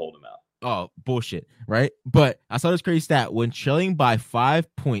that's going to hold him out. Oh, bullshit, right? But I saw this crazy stat. When trailing by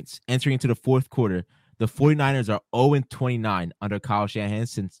 5 points entering into the 4th quarter, the 49ers are 0-29 under Kyle Shanahan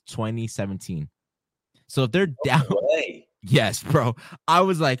since 2017. So if they're down, yes, bro. I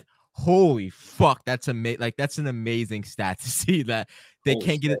was like, holy fuck, that's amazing. Like that's an amazing stat to see that they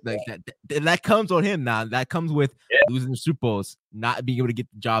can't get it like that. That comes on him now. That comes with losing the Super Bowls, not being able to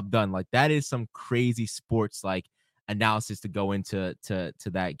get the job done. Like that is some crazy sports like analysis to go into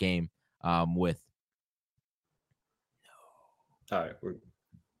that game with. All right,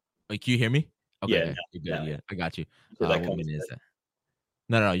 wait, can you hear me? Okay, yeah, you're good. Yeah, I got you. What minute is that?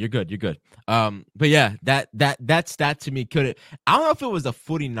 No, you're good. But yeah, that stat to me could. I don't know if it was the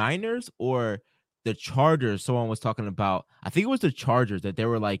 49ers or the Chargers. Someone was talking about. I think it was the Chargers that they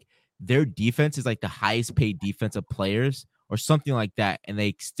were like their defense is like the highest paid defensive players or something like that, and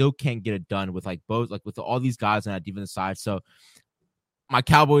they still can't get it done with like both, like with all these guys on that defensive side. So my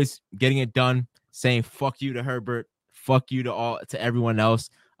Cowboys getting it done. saying fuck you to Herbert, fuck you to everyone else,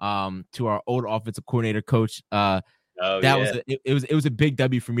 to our old offensive coordinator coach. That was it was a big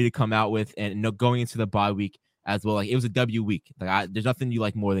W for me to come out with, and going into the bye week as well. Like, it was a W week. Like, there's nothing you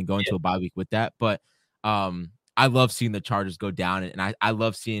like more than going to a bye week with that. But I love seeing the Chargers go down, and I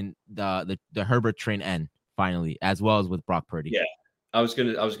love seeing the Herbert train end finally, as well as with Brock Purdy. Yeah. I was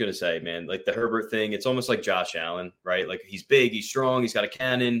gonna say, man, like the Herbert thing, it's almost like Josh Allen, right? Like, he's big, he's strong, he's got a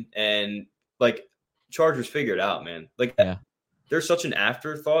cannon, and like Chargers figure it out, man. Like, they're such an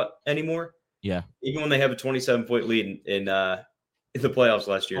afterthought anymore. Yeah. Even when they have a 27-point lead in the playoffs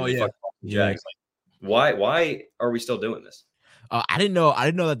last year. Oh, yeah. Jags. Like, why are we still doing this? I didn't know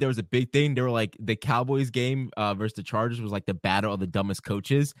that there was a big thing. They were like, the Cowboys game versus the Chargers was like the battle of the dumbest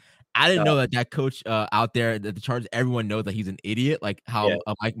coaches. I didn't know that coach out there, that the Chargers, everyone knows that he's an idiot, like how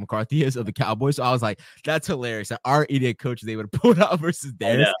Mike McCarthy is of the Cowboys. So I was like, that's hilarious that our idiot coach is able to pull it out versus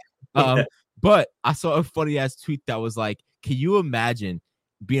theirs. But I saw a funny ass tweet that was like, can you imagine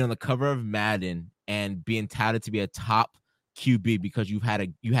being on the cover of Madden and being touted to be a top QB because you had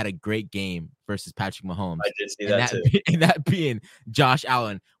a great game versus Patrick Mahomes? I did see that too. And that being Josh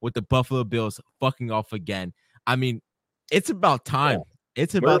Allen with the Buffalo Bills fucking off again. I mean, it's about time. Yeah.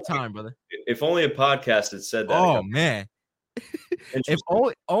 It's about time, brother. If only a podcast had said that. Oh, man. If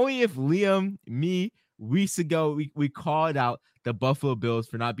only if Liam, me, weeks ago, we called out the Buffalo Bills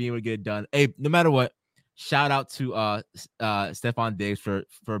for not being able to get it done. Hey, no matter what, shout out to Stephon Diggs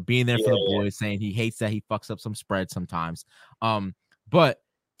for being there for the boys, saying he hates that he fucks up some spreads sometimes. But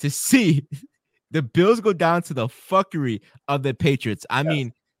to see the Bills go down to the fuckery of the Patriots, I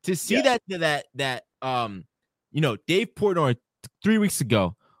mean, to see that Dave Portnoy 3 weeks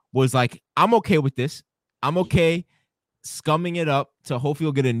ago was like, I'm okay with this. I'm okay scumming it up to hopefully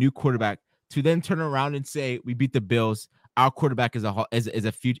we'll get a new quarterback, to then turn around and say we beat the Bills. Our quarterback is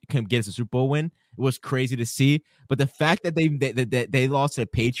a future, can get us a Super Bowl win. It was crazy to see, but the fact that they lost to the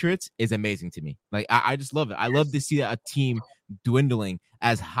Patriots is amazing to me. Like, I just love it. I love to see a team dwindling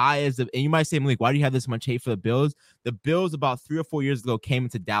as high as and you might say, Malik, why do you have this much hate for the Bills? The Bills about 3 or 4 years ago came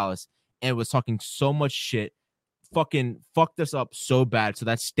into Dallas and was talking so much shit, fucking fucked us up so bad. So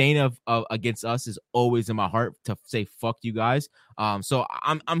that stain of against us is always in my heart to say fuck you guys. So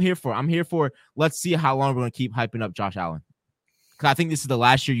I'm here for let's see how long we're gonna keep hyping up Josh Allen. Because I think this is the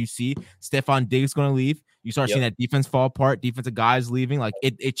last year you see Stephon Diggs going to leave. You start seeing that defense fall apart, defensive guys leaving. Like,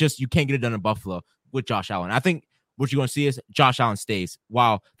 it just, you can't get it done in Buffalo with Josh Allen. I think what you're going to see is Josh Allen stays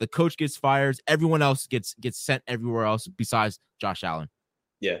while the coach gets fired. Everyone else gets sent everywhere else besides Josh Allen.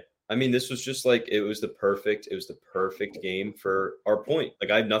 Yeah. I mean, this was just like, it was the perfect game for our point.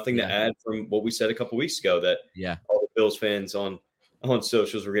 Like, I have nothing to add from what we said a couple weeks ago that all the Bills fans on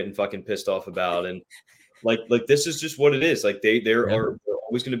socials were getting fucking pissed off about. And like this is just what it is. Like, they're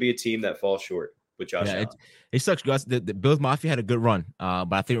always going to be a team that falls short with Josh Allen. It sucks, guys. The Bills Mafia had a good run,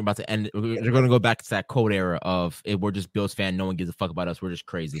 but I think we're about to end. They're going to go back to that cold era of we're just Bills fan. No one gives a fuck about us. We're just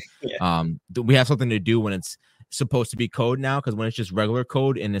crazy. We have something to do when it's supposed to be code now, because when it's just regular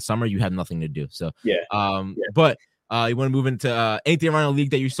code in the summer, you have nothing to do. So but you want to move into anything around the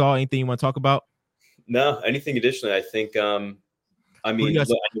league that you saw? Anything you want to talk about? No, anything additionally. I think I mean,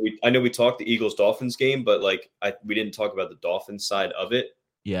 I know we talked the Eagles-Dolphins game, but like we didn't talk about the Dolphins side of it.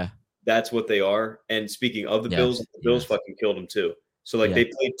 Yeah. That's what they are. And speaking of the Bills, the Bills fucking killed them too. So like they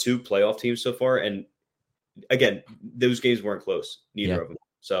played 2 playoff teams so far. And again, those games weren't close, neither of them.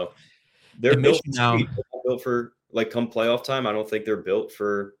 So they're built for like come playoff time. I don't think they're built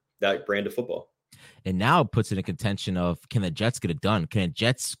for that brand of football. And now it puts it in contention of, can the Jets get it done? Can the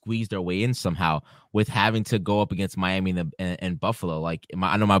Jets squeeze their way in somehow with having to go up against Miami and Buffalo? Like,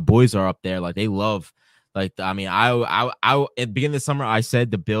 I know my boys are up there. Like, they love, like, I mean, I at the beginning of the summer, I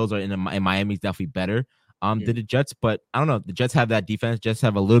said the Bills are in Miami's definitely better than the Jets. But I don't know. The Jets have that defense. Jets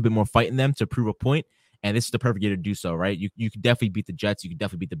have a little bit more fight in them to prove a point. And this is the perfect year to do so, right? You can definitely beat the Jets. You can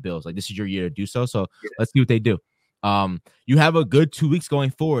definitely beat the Bills. Like, this is your year to do so. So let's see what they do. You have a good 2 weeks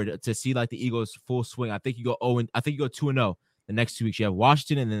going forward to see like the Eagles full swing. I think you go 2-0 the next 2 weeks. You have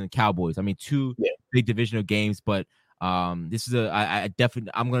Washington and then the Cowboys. I mean, 2 big divisional games, but this is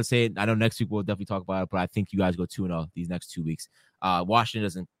I'm gonna say it. I know next week we'll definitely talk about it, but I think you guys go 2-0 these next 2 weeks. Washington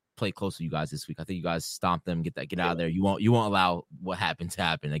doesn't play close to you guys this week. I think you guys stomp them, get out of there. You won't allow what happened to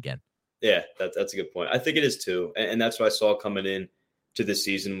happen again. Yeah, that's a good point. I think it is too, and that's what I saw coming in to this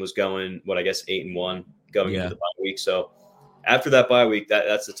season was going 8-1 going into the bye week. So after that bye week,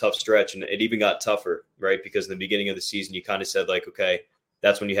 that's a tough stretch, and it even got tougher, right? Because in the beginning of the season, you kind of said like, okay,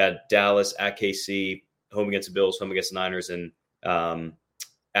 that's when you had Dallas at KC, home against the Bills, home against the Niners, and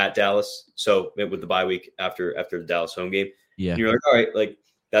at Dallas. So with the bye week after the Dallas home game, you're like, all right, like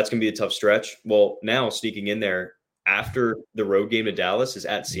That's going to be a tough stretch. Well, now sneaking in there after the road game to Dallas is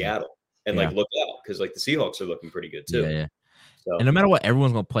at Seattle. And like, look out, because like the Seahawks are looking pretty good too. Yeah. So, and no matter what,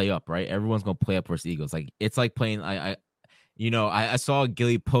 everyone's gonna play up, right? Everyone's gonna play up versus the Eagles. Like it's like playing. I saw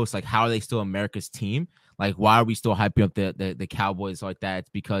Gilly post like, how are they still America's team? Like, why are we still hyping up the Cowboys like that? It's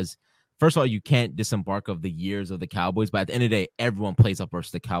because first of all, you can't disembark of the years of the Cowboys, but at the end of the day, everyone plays up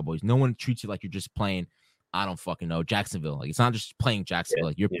versus the Cowboys. No one treats you like you're just playing. I don't fucking know, Jacksonville. Like it's not just playing Jacksonville.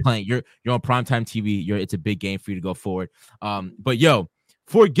 Like you're playing. You're on primetime TV. It's a big game for you to go forward. But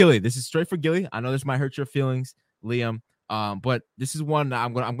for Gilly, this is straight for Gilly. I know this might hurt your feelings, Liam. But this is one that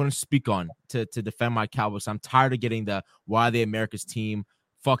I'm gonna speak on to defend my Cowboys. I'm tired of getting the why are they America's team?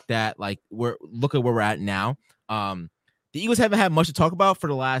 Fuck that. Like look at where we're at now. The Eagles haven't had much to talk about for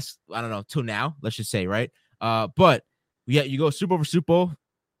the last, I don't know, till now, let's just say, right? But you go Super Bowl for Super Bowl.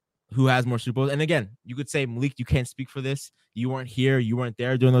 Who has more Super Bowls? And again, you could say, Malik, you can't speak for this. You weren't here. You weren't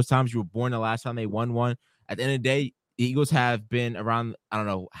there during those times. You were born the last time they won one. At the end of the day, the Eagles have been around, I don't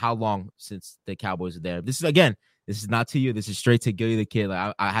know how long since the Cowboys are there. This is not to you. This is straight to Gilly the Kid.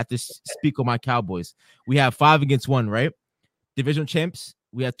 Like I have to speak on my Cowboys. We have 5 against 1, right? Division champs,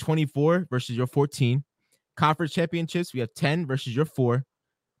 we have 24 versus your 14. Conference championships, we have 10 versus your 4.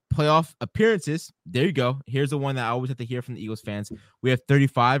 Playoff appearances, there you go. Here's the one that I always have to hear from the Eagles fans. We have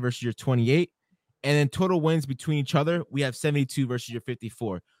 35 versus your 28. And then total wins between each other, we have 72 versus your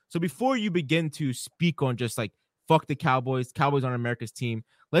 54. So before you begin to speak on just like, fuck the Cowboys on America's team,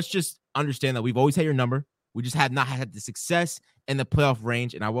 let's just understand that we've always had your number. We just have not had the success in the playoff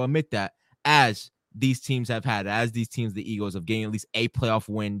range. And I will admit that as these teams have had, as these teams, the Eagles, of getting at least a playoff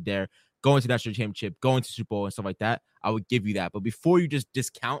win there, going to the national championship, going to Super Bowl and stuff like that, I would give you that. But before you just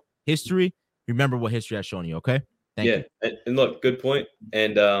discount history, remember what history has shown you, okay? Thank you. And look, good point.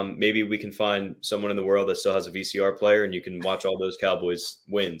 And maybe we can find someone in the world that still has a VCR player and you can watch all those Cowboys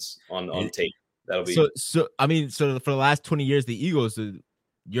wins on tape. That'll be so for the last 20 years, the Eagles,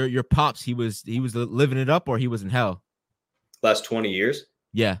 your pops, he was living it up or he was in hell? Last 20 years?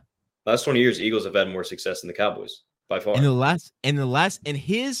 Yeah. Last 20 years, Eagles have had more success than the Cowboys by far. In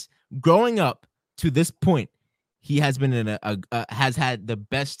his growing up to this point, he has been has had the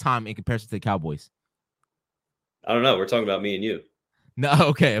best time in comparison to the Cowboys. I don't know. We're talking about me and you. No,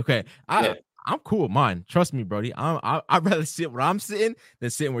 okay. I'm cool with mine. Trust me, Brody. I'd rather sit where I'm sitting than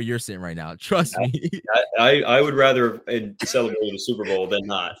sitting where you're sitting right now. Trust me. I would rather celebrate a Super Bowl than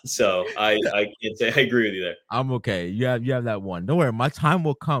not. So I can't say I agree with you there. I'm okay. You have that one. Don't worry. My time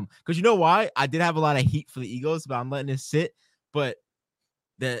will come. Because you know why? I did have a lot of heat for the Eagles, but I'm letting it sit. But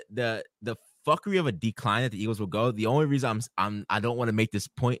the fuckery of a decline that the Eagles will go. The only reason I don't want to make this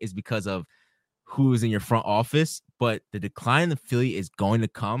point is because of who is in your front office, but the decline in Philly is going to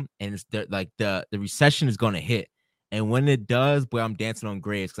come, and it's the recession is going to hit. And when it does, boy, I'm dancing on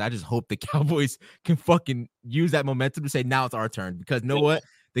graves because I just hope the Cowboys can fucking use that momentum to say now it's our turn. Because you know what?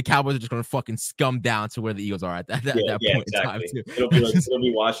 The Cowboys are just going to fucking scum down to where the Eagles are at that point in time. Too. It'll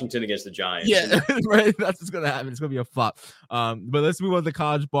be Washington against the Giants. Yeah, right. That's what's going to happen. It's going to be a flop. But let's move on to the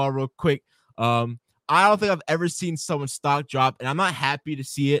college ball real quick. I don't think I've ever seen someone's stock drop, and I'm not happy to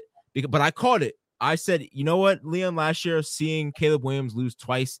see it, but I called it. I said, you know what, Liam, last year, seeing Caleb Williams lose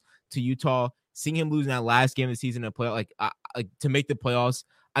twice to Utah, seeing him lose in that last game of the season and play to make the playoffs,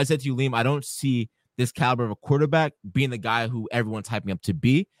 I said to you, Liam, I don't see this caliber of a quarterback being the guy who everyone's hyping up to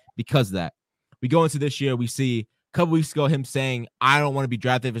be because of that. We go into this year, we see a couple weeks ago him saying, I don't want to be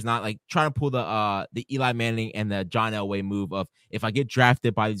drafted if it's not, like trying to pull the Eli Manning and the John Elway move of, if I get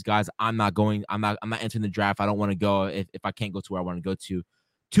drafted by these guys, I'm not entering the draft. I don't want to go if I can't go to where I want to go to.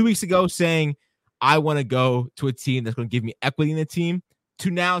 2 weeks ago saying, I want to go to a team that's going to give me equity in the team, to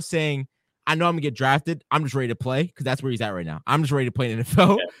now saying, I know I'm going to get drafted. I'm just ready to play because that's where he's at right now. I'm just ready to play in the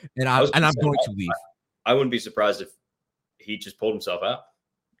NFL, and I'm going to leave. I wouldn't be surprised if he just pulled himself out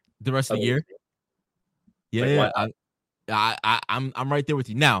the rest of the year. Yeah, I'm right there with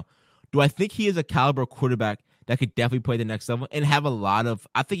you. Now, do I think he is a caliber quarterback that could definitely play the next level and have a lot of?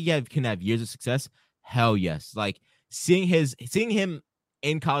 I think he can have years of success. Hell yes. Like seeing him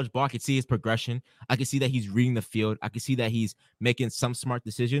in college ball, I could see his progression. I could see that he's reading the field. I could see that he's making some smart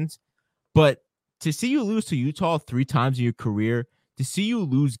decisions. But to see you lose to Utah 3 times in your career, to see you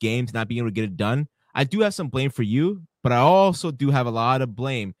lose games, not being able to get it done, I do have some blame for you, but I also do have a lot of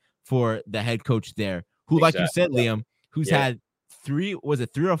blame for the head coach there, who, like you said, Liam, who's had 3 or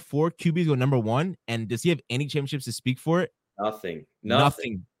 4 QBs go number 1, and does he have any championships to speak for it? Nothing.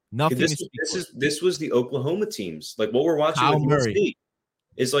 This was the Oklahoma teams, like what we're watching Kyle with Murray. USC.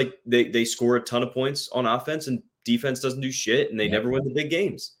 Is like they score a ton of points on offense and defense doesn't do shit, and they never win the big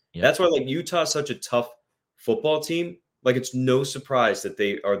games. That's why like Utah's such a tough football team, like it's no surprise that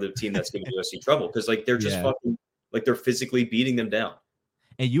they are the team that's giving USC trouble because like they're just fucking like they're physically beating them down.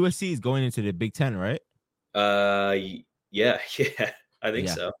 And USC is going into the Big Ten, right? Yeah, I think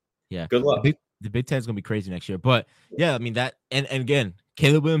so. Yeah, good luck. The Big Ten is gonna be crazy next year. But yeah, I mean that, and again,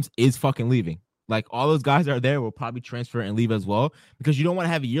 Caleb Williams is fucking leaving. Like all those guys that are there will probably transfer and leave as well because you don't want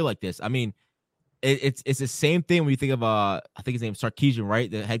to have a year like this. I mean, it's the same thing when you think of I think his name's Sarkisian,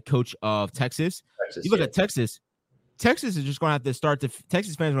 right? The head coach of Texas. You look at Texas. Texas is just going to have to start to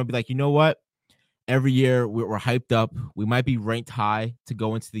Texas fans are going to be like, you know what? Every year we're hyped up. We might be ranked high to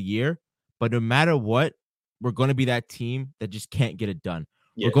go into the year, but no matter what, we're going to be that team that just can't get it done.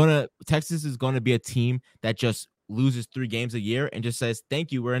 Yeah. Texas is going to be a team that just loses 3 games a year and just says,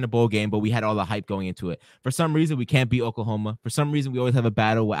 thank you, we're in a bowl game, but we had all the hype going into it. For some reason, we can't beat Oklahoma. For some reason, we always have a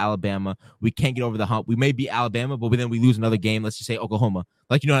battle with Alabama. We can't get over the hump. We may beat Alabama, but then we lose another game. Let's just say Oklahoma.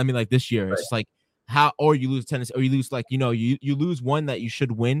 Like, you know what I mean? Like this year, It's just like how, or you lose Tennessee, or you lose like, you lose one that you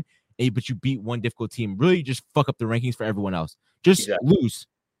should win, but you beat one difficult team. Really, you just fuck up the rankings for everyone else. Just lose.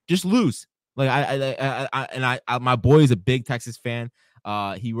 Like my boy is a big Texas fan.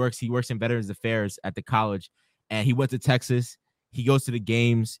 He works in Veterans Affairs at the college. And he went to Texas. He goes to the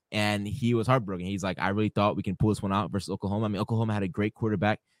games, and he was heartbroken. He's like, I really thought we can pull this one out versus Oklahoma. I mean, Oklahoma had a great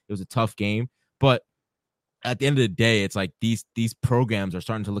quarterback. It was a tough game. But at the end of the day, it's like these programs are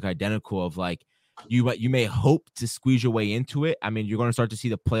starting to look identical of like you may hope to squeeze your way into it. I mean, you're going to start to see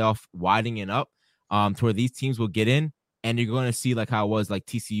the playoff widening up to where these teams will get in. And you're going to see like how it was like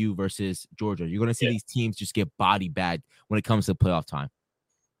TCU versus Georgia. You're going to see these teams just get body bagged when it comes to playoff time.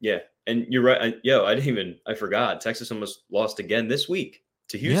 Yeah. And you're right. I forgot. Texas almost lost again this week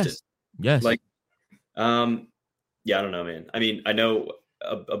to Houston. Yes. Like, I don't know, man. I mean, I know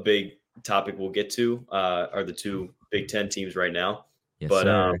a big topic we'll get to are the 2 Big Ten teams right now. Yes, but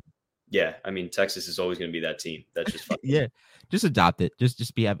sir. Yeah, I mean, Texas is always going to be that team. That's just fucking just adopt it.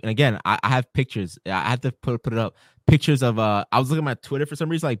 Just be happy. And again, I have pictures. I have to put it up. Pictures of I was looking at my Twitter for some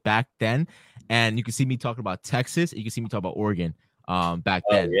reason, like back then, and you can see me talking about Texas. And you can see me talk about Oregon. Back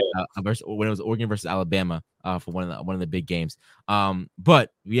then, when it was Oregon versus Alabama for one of the big games. But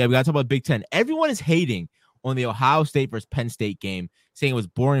we got to talk about Big Ten. Everyone is hating on the Ohio State versus Penn State game, saying it was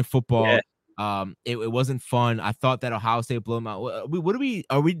boring football. Yeah. It wasn't fun. I thought that Ohio State blew them out.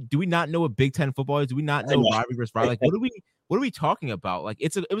 Do we not know what Big Ten football is? Do we not know rivalry versus rivalry? Like, what are we talking about? Like,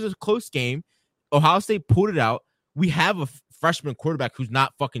 it was a close game. Ohio State pulled it out. We have a freshman quarterback who's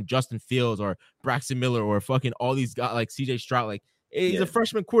not fucking Justin Fields or Braxton Miller or fucking all these guys like CJ Stroud. Like, he's a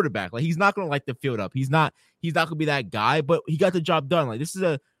freshman quarterback. Like, he's not going to light the field up. He's not going to be that guy, but he got the job done. Like, this is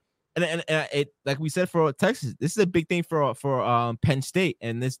it, like we said for Texas, this is a big thing for Penn State,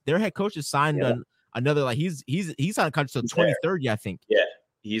 and their head coach has signed another, like he's signed a contract till 2030, I think. Yeah,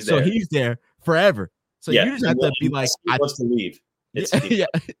 he's there forever. So you just have to be like, he wants to leave.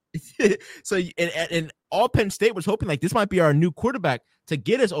 So and all Penn State was hoping like this might be our new quarterback to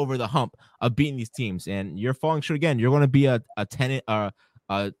get us over the hump of beating these teams, and you're falling short again. You're going to be a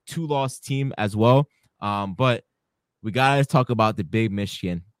 2-loss team as well. But we gotta talk about the big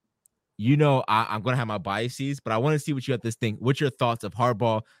Michigan. You know, I'm going to have my biases, but I want to see what you have to think. What's your thoughts of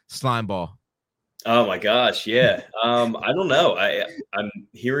hardball, slime ball? Oh my gosh, yeah. I don't know. I'm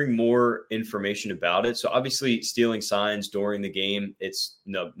hearing more information about it. So obviously, stealing signs during the game, it's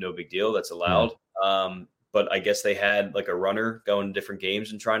no big deal. That's allowed. Yeah. But I guess they had like a runner going to different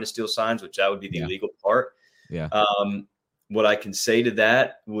games and trying to steal signs, which that would be the illegal part. Yeah. What I can say to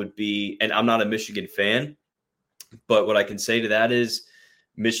that would be, and I'm not a Michigan fan, but what I can say to that is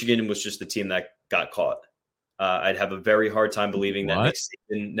Michigan was just the team that got caught. I'd have a very hard time believing that Nick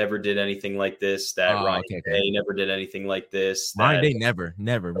Saban never did anything like this, that Ryan Day never did anything like this. Ryan Day never.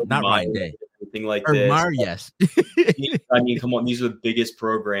 Not Ryan Day. Anything like this. Meyer, yes. I mean, come on. These are the biggest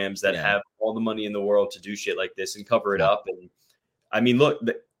programs that have all the money in the world to do shit like this and cover it up. And I mean, look,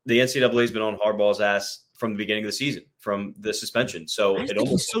 the NCAA has been on Harbaugh's ass from the beginning of the season, from the suspension. So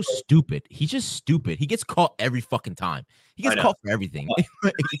he's so stupid. He's just stupid. He gets caught every fucking time. He gets caught for everything.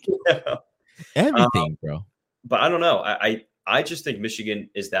 Everything, bro. But I don't know. I just think Michigan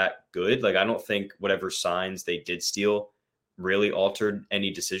is that good. Like, I don't think whatever signs they did steal really altered any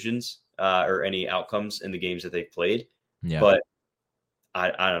decisions or any outcomes in the games that they've played. Yeah. But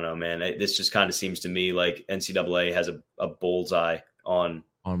I don't know, man. This just kind of seems to me like NCAA has a bullseye on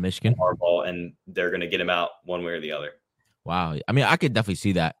Michigan Harbaugh, and they're going to get him out one way or the other. Wow. I mean, I could definitely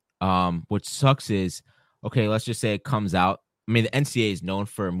see that. What sucks is, okay, let's just say it comes out. I mean, the NCAA is known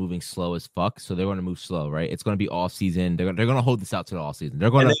for moving slow as fuck, so they're going to move slow, right? It's going to be off season. They're going to hold this out to the off season. They're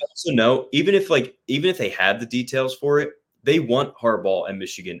going to also know, even if they have the details for it, they want Harbaugh and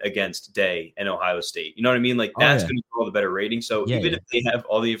Michigan against Day and Ohio State. You know what I mean? Like that's going to draw the better rating. So even if they have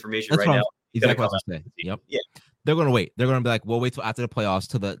all the information right now, exactly what I was saying. Yep. Yeah. They're gonna wait. They're gonna be like, we'll wait till after the playoffs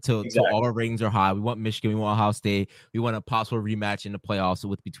till all our ratings are high. We want Michigan, we want Ohio State, we want a possible rematch in the playoffs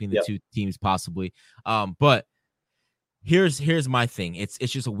with between the two teams possibly. But here's my thing. It's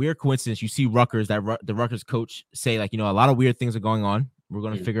just a weird coincidence. You see Rutgers, the Rutgers coach say like, a lot of weird things are going on. We're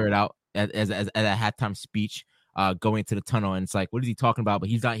gonna figure it out as a halftime speech going into the tunnel, and it's like, what is he talking about? But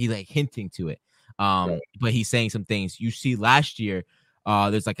he's like hinting to it. But he's saying some things. You see last year,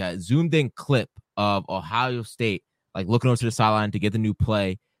 there's like a zoomed in clip of Ohio State like looking over to the sideline to get the new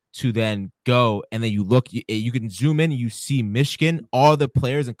play to then go, and then you can zoom in and you see Michigan, all the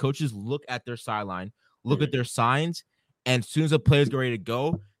players and coaches look at their sideline, look at their signs, and as soon as the players get ready to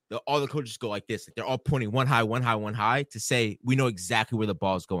go, all the coaches go like this. They're all pointing one high to say we know exactly where the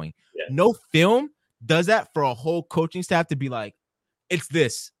ball is going. No film does that for a whole coaching staff to be like, it's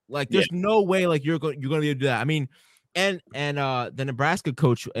this. Like there's no way like you're going to be able to do that. I mean, and the Nebraska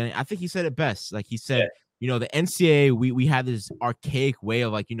coach, and I think he said it best. Like he said, the NCAA, we have this archaic way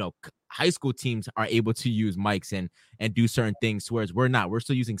of like, high school teams are able to use mics and do certain things, whereas we're not. We're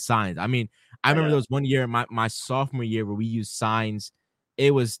still using signs. I mean, I remember there was one year, my sophomore year, where we used signs.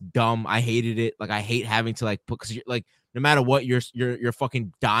 It was dumb. I hated it. Like I hate having to like put, because you're like, no matter what, you're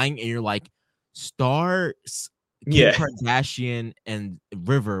fucking dying, and you're like, Kim Kardashian and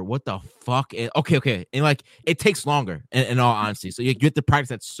River, what the fuck? Okay. And like, it takes longer in all honesty. So you have to practice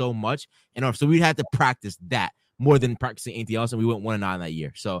that so much. And so we had to practice that more than practicing anything else. And we went 1-9 that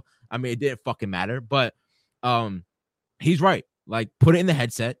year. So, I mean, it didn't fucking matter, but he's right. Like put it in the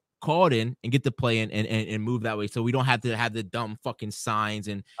headset, call it in and get the play in and move that way. So we don't have to have the dumb fucking signs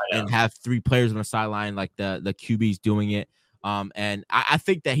and have 3 players on the sideline, like the QB's doing it. And I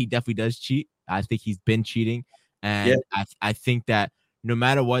think that he definitely does cheat. I think he's been cheating. And I think that no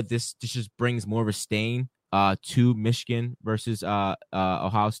matter what, this just brings more of a stain to Michigan versus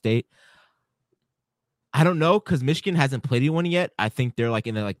Ohio State. I don't know, because Michigan hasn't played anyone yet. I think they're like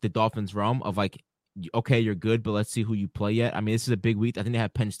in the Dolphins realm of like, okay, you're good, but let's see who you play yet. I mean, this is a big week. I think they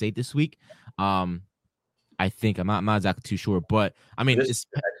have Penn State this week. I think I'm not exactly too sure, but I mean,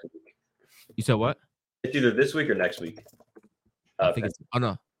 you said what? It's either this week or next week. I think it's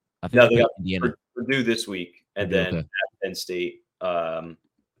no. I think they got Purdue this week, and then Penn State. I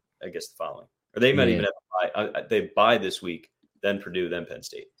guess the following, or they might even have a bye. They bye this week, then Purdue, then Penn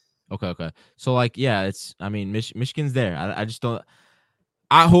State. Okay. So like, it's. I mean, Michigan's there. I just don't.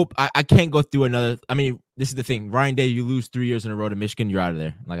 I hope I can't go through another. I mean, this is the thing. Ryan Day, you lose 3 years in a row to Michigan, you're out of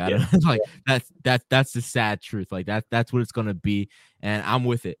there. Like I don't like that's the sad truth. Like that's what it's gonna be, and I'm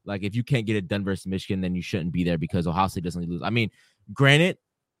with it. Like if you can't get it done versus Michigan, then you shouldn't be there, because Ohio State doesn't lose. I mean, granted,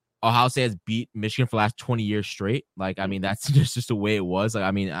 Ohio State has beat Michigan for the last 20 years straight. Like, I mean, that's just the way it was. Like, I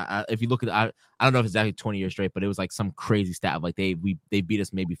mean, if you look at, I don't know if it's exactly 20 years straight, but it was like some crazy stat of like they beat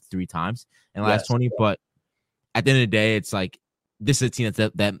us maybe 3 times in the last 20. But at the end of the day, it's like this is a team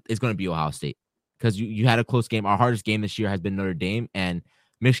that is going to be Ohio State, because you had a close game. Our hardest game this year has been Notre Dame, and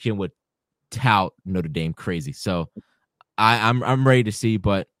Michigan would tout Notre Dame crazy. So I'm ready to see,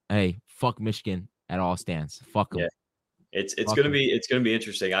 but hey, fuck Michigan at all stands. Fuck them. Yeah. It's gonna be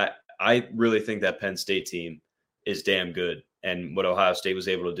interesting. I really think that Penn State team is damn good, and what Ohio State was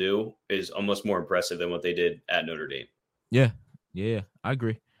able to do is almost more impressive than what they did at Notre Dame. Yeah, I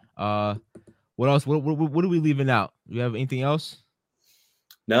agree. What else? What are we leaving out? Do you have anything else?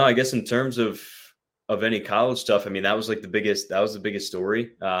 No, I guess in terms of any college stuff, I mean that was the biggest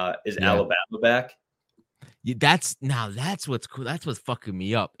story. Is Alabama back? Yeah, that's what's cool. That's what's fucking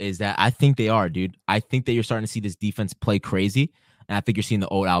me up, is that I think they are, dude. I think that you're starting to see this defense play crazy, and I think you're seeing the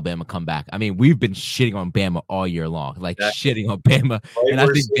old Alabama come back. I mean, we've been shitting on Bama all year long, shitting on Bama, and I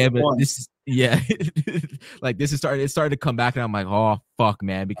think Bama. This is starting to come back, and I'm like, oh fuck,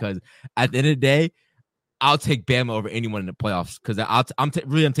 man, because at the end of the day, I'll take Bama over anyone in the playoffs, because I'm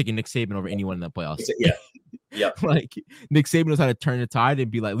taking Nick Saban over anyone in the playoffs. Yeah. Like Nick Saban knows how to turn the tide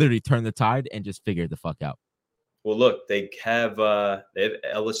and be like, literally turn the tide and just figure it the fuck out. Well, look, they have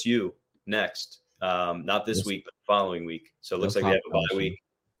LSU next. Not this week, but the following week. So it looks like they have a bye week.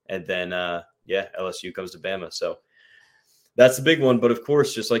 And then LSU comes to Bama. So that's the big one. But of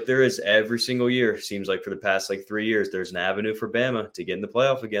course, just like there is every single year, seems like for the past 3 years, there's an avenue for Bama to get in the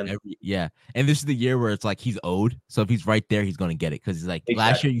playoff again. And this is the year where it's like he's owed. So if he's right there, he's going to get it, because he's like,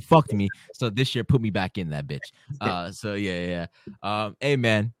 last year you fucked me, so this year put me back in that bitch. So yeah. Hey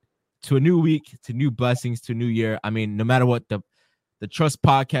man, to a new week, to new blessings, to a new year. I mean, no matter what, the Trust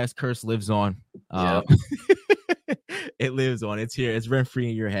Podcast curse lives on. It lives on. It's here. It's rent free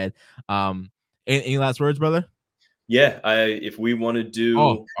in your head. Any last words, brother? Yeah, if we want to do our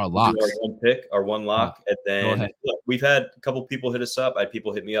we'll do locks. our one pick, our one lock, and Go then ahead. look, we've had a couple people hit us up. I had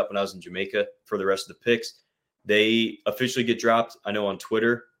people hit me up when I was in Jamaica for the rest of the picks. They officially get dropped, I know, on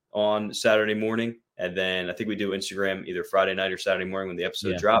Twitter on Saturday morning, and then I think we do Instagram either Friday night or Saturday morning when the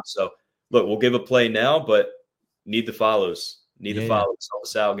episode drops. So look, we'll give a play now, but need the follows. Need the follows. Help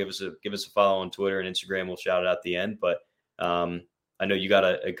us out. Give us a follow on Twitter and Instagram. We'll shout it out at the end. But I know you got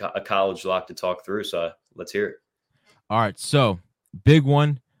a college lock to talk through, so let's hear it. All right, so big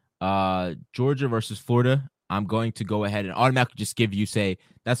one, Georgia versus Florida. I'm going to go ahead and automatically just give you say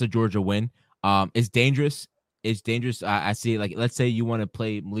that's a Georgia win. It's dangerous. It's dangerous. I see, like, let's say you want to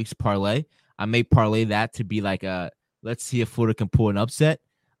play Malik's parlay. I may parlay that to be like let's see if Florida can pull an upset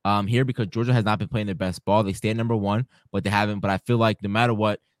here, because Georgia has not been playing their best ball. They stay at number one, but they haven't. But I feel like no matter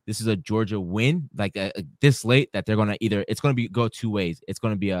what, this is a Georgia win. Like this late, that they're gonna it's gonna go two ways. It's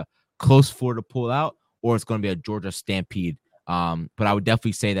gonna be a close Florida pull out, or it's going to be a Georgia stampede. But I would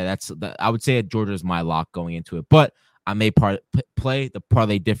definitely say I would say Georgia is my lock going into it. But I may play the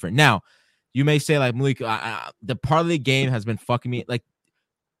parlay different. Now, you may say, like, Malik, the parlay game has been fucking me. Like,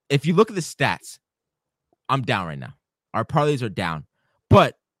 if you look at the stats, I'm down right now. Our parlays are down,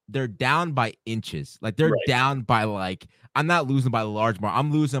 but they're down by inches. Like, they're down by, like, I'm not losing by a large mark.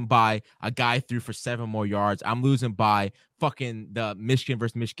 I'm losing by a guy threw for 7 more yards. I'm losing by fucking the Michigan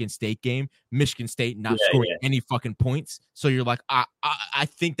versus Michigan State game. Michigan State not scoring any fucking points. So you're like, I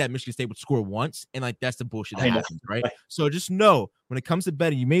think that Michigan State would score once, and like that's the bullshit that happens, right? So just know when it comes to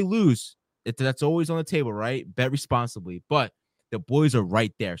betting, you may lose. That's always on the table, right? Bet responsibly, but the boys are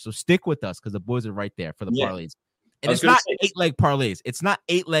right there. So stick with us because the boys are right there for the parlays. And it's not 8-leg parlays. It's not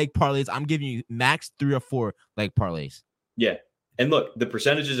 8-leg parlays. I'm giving you max 3 or 4 leg parlays. Yeah. And look, the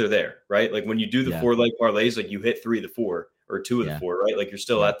percentages are there, right? Like when you do the 4-leg parlays, like you hit 3 of the 4 or 2 of the 4, right? Like you're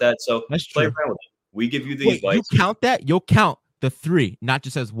still at that. So that's play true. around with it. We give you these. You count that? You'll count the 3, not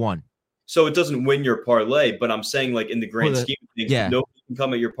just as 1. So it doesn't win your parlay, but I'm saying, like, in the grand scheme of things, nobody can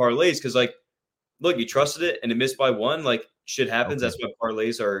come at your parlays because, like, look, you trusted it and it missed by 1. Like, shit happens. That's why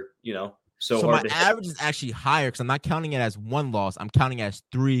parlays are, so hard. So my average is actually higher because I'm not counting it as 1 loss. I'm counting it as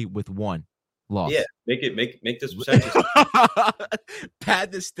 3 with 1 loss. Yeah, make this percentage.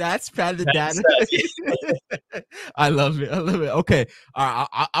 Pad the stats, pad the data. I love it. Okay,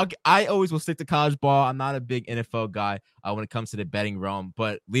 I always will stick to college ball. I'm not a big NFL guy when it comes to the betting realm,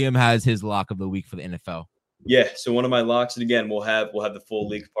 but Liam has his lock of the week for the NFL. Yeah, so one of my locks, and again, we'll have the full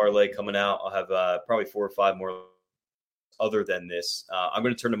league parlay coming out. I'll have probably 4 or 5 more. Other than this, I'm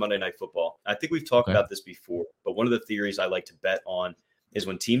going to turn to Monday Night Football. I think we've talked about this before, but one of the theories I like to bet on is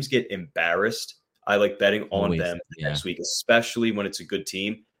when teams get embarrassed, I like betting on them next week, especially when it's a good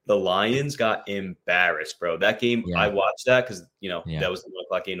team. The Lions got embarrassed, bro. That game, I watched that because, that was the 1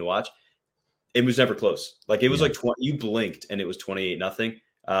 o'clock game to watch. It was never close. Like, it was like 20, you blinked and it was 28-0.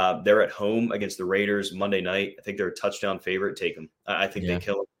 They're at home against the Raiders Monday night. I think they're a touchdown favorite. Take them. I think they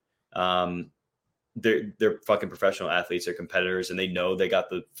kill them. They're fucking professional athletes. They're competitors, and they know they got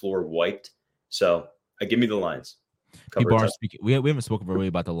the floor wiped. So give me the Lions. People are speaking. We haven't spoken really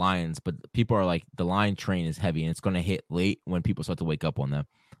about the Lions, but people are like, the line train is heavy, and it's going to hit late when people start to wake up on them.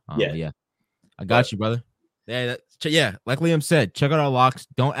 I got you, brother. Yeah, like Liam said, check out our locks.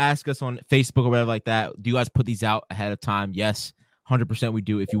 Don't ask us on Facebook or whatever like that. Do you guys put these out ahead of time? Yes, 100% we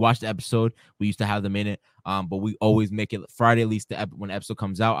do. If you watch the episode, we used to have them in it, but we always make it Friday, at least when the episode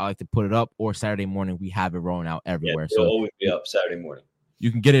comes out. I like to put it up, or Saturday morning. We have it rolling out everywhere. It'll always be up Saturday morning.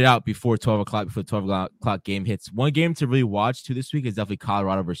 You can get it out before 12 o'clock, before the 12 o'clock game hits. One game to really watch too this week is definitely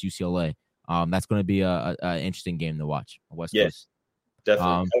Colorado versus UCLA. That's going to be a interesting game to watch. West Coast.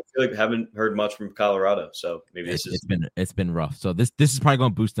 Definitely. I feel like I haven't heard much from Colorado, so maybe it's been rough. So this is probably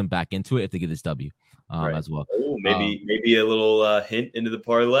going to boost them back into it if they get this W as well. Oh, maybe a little hint into the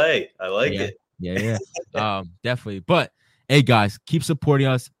parlay. I like it. Yeah. Definitely. But hey, guys, keep supporting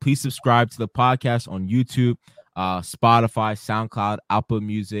us. Please subscribe to the podcast on YouTube, Spotify, SoundCloud, Apple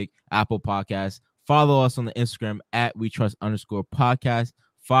Music, Apple Podcasts. Follow us on the Instagram at WeTrust_podcast.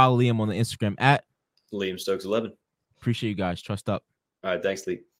 Follow Liam on the Instagram at Liam Stokes 11. Appreciate you guys. Trust up. All right. Thanks, Lee.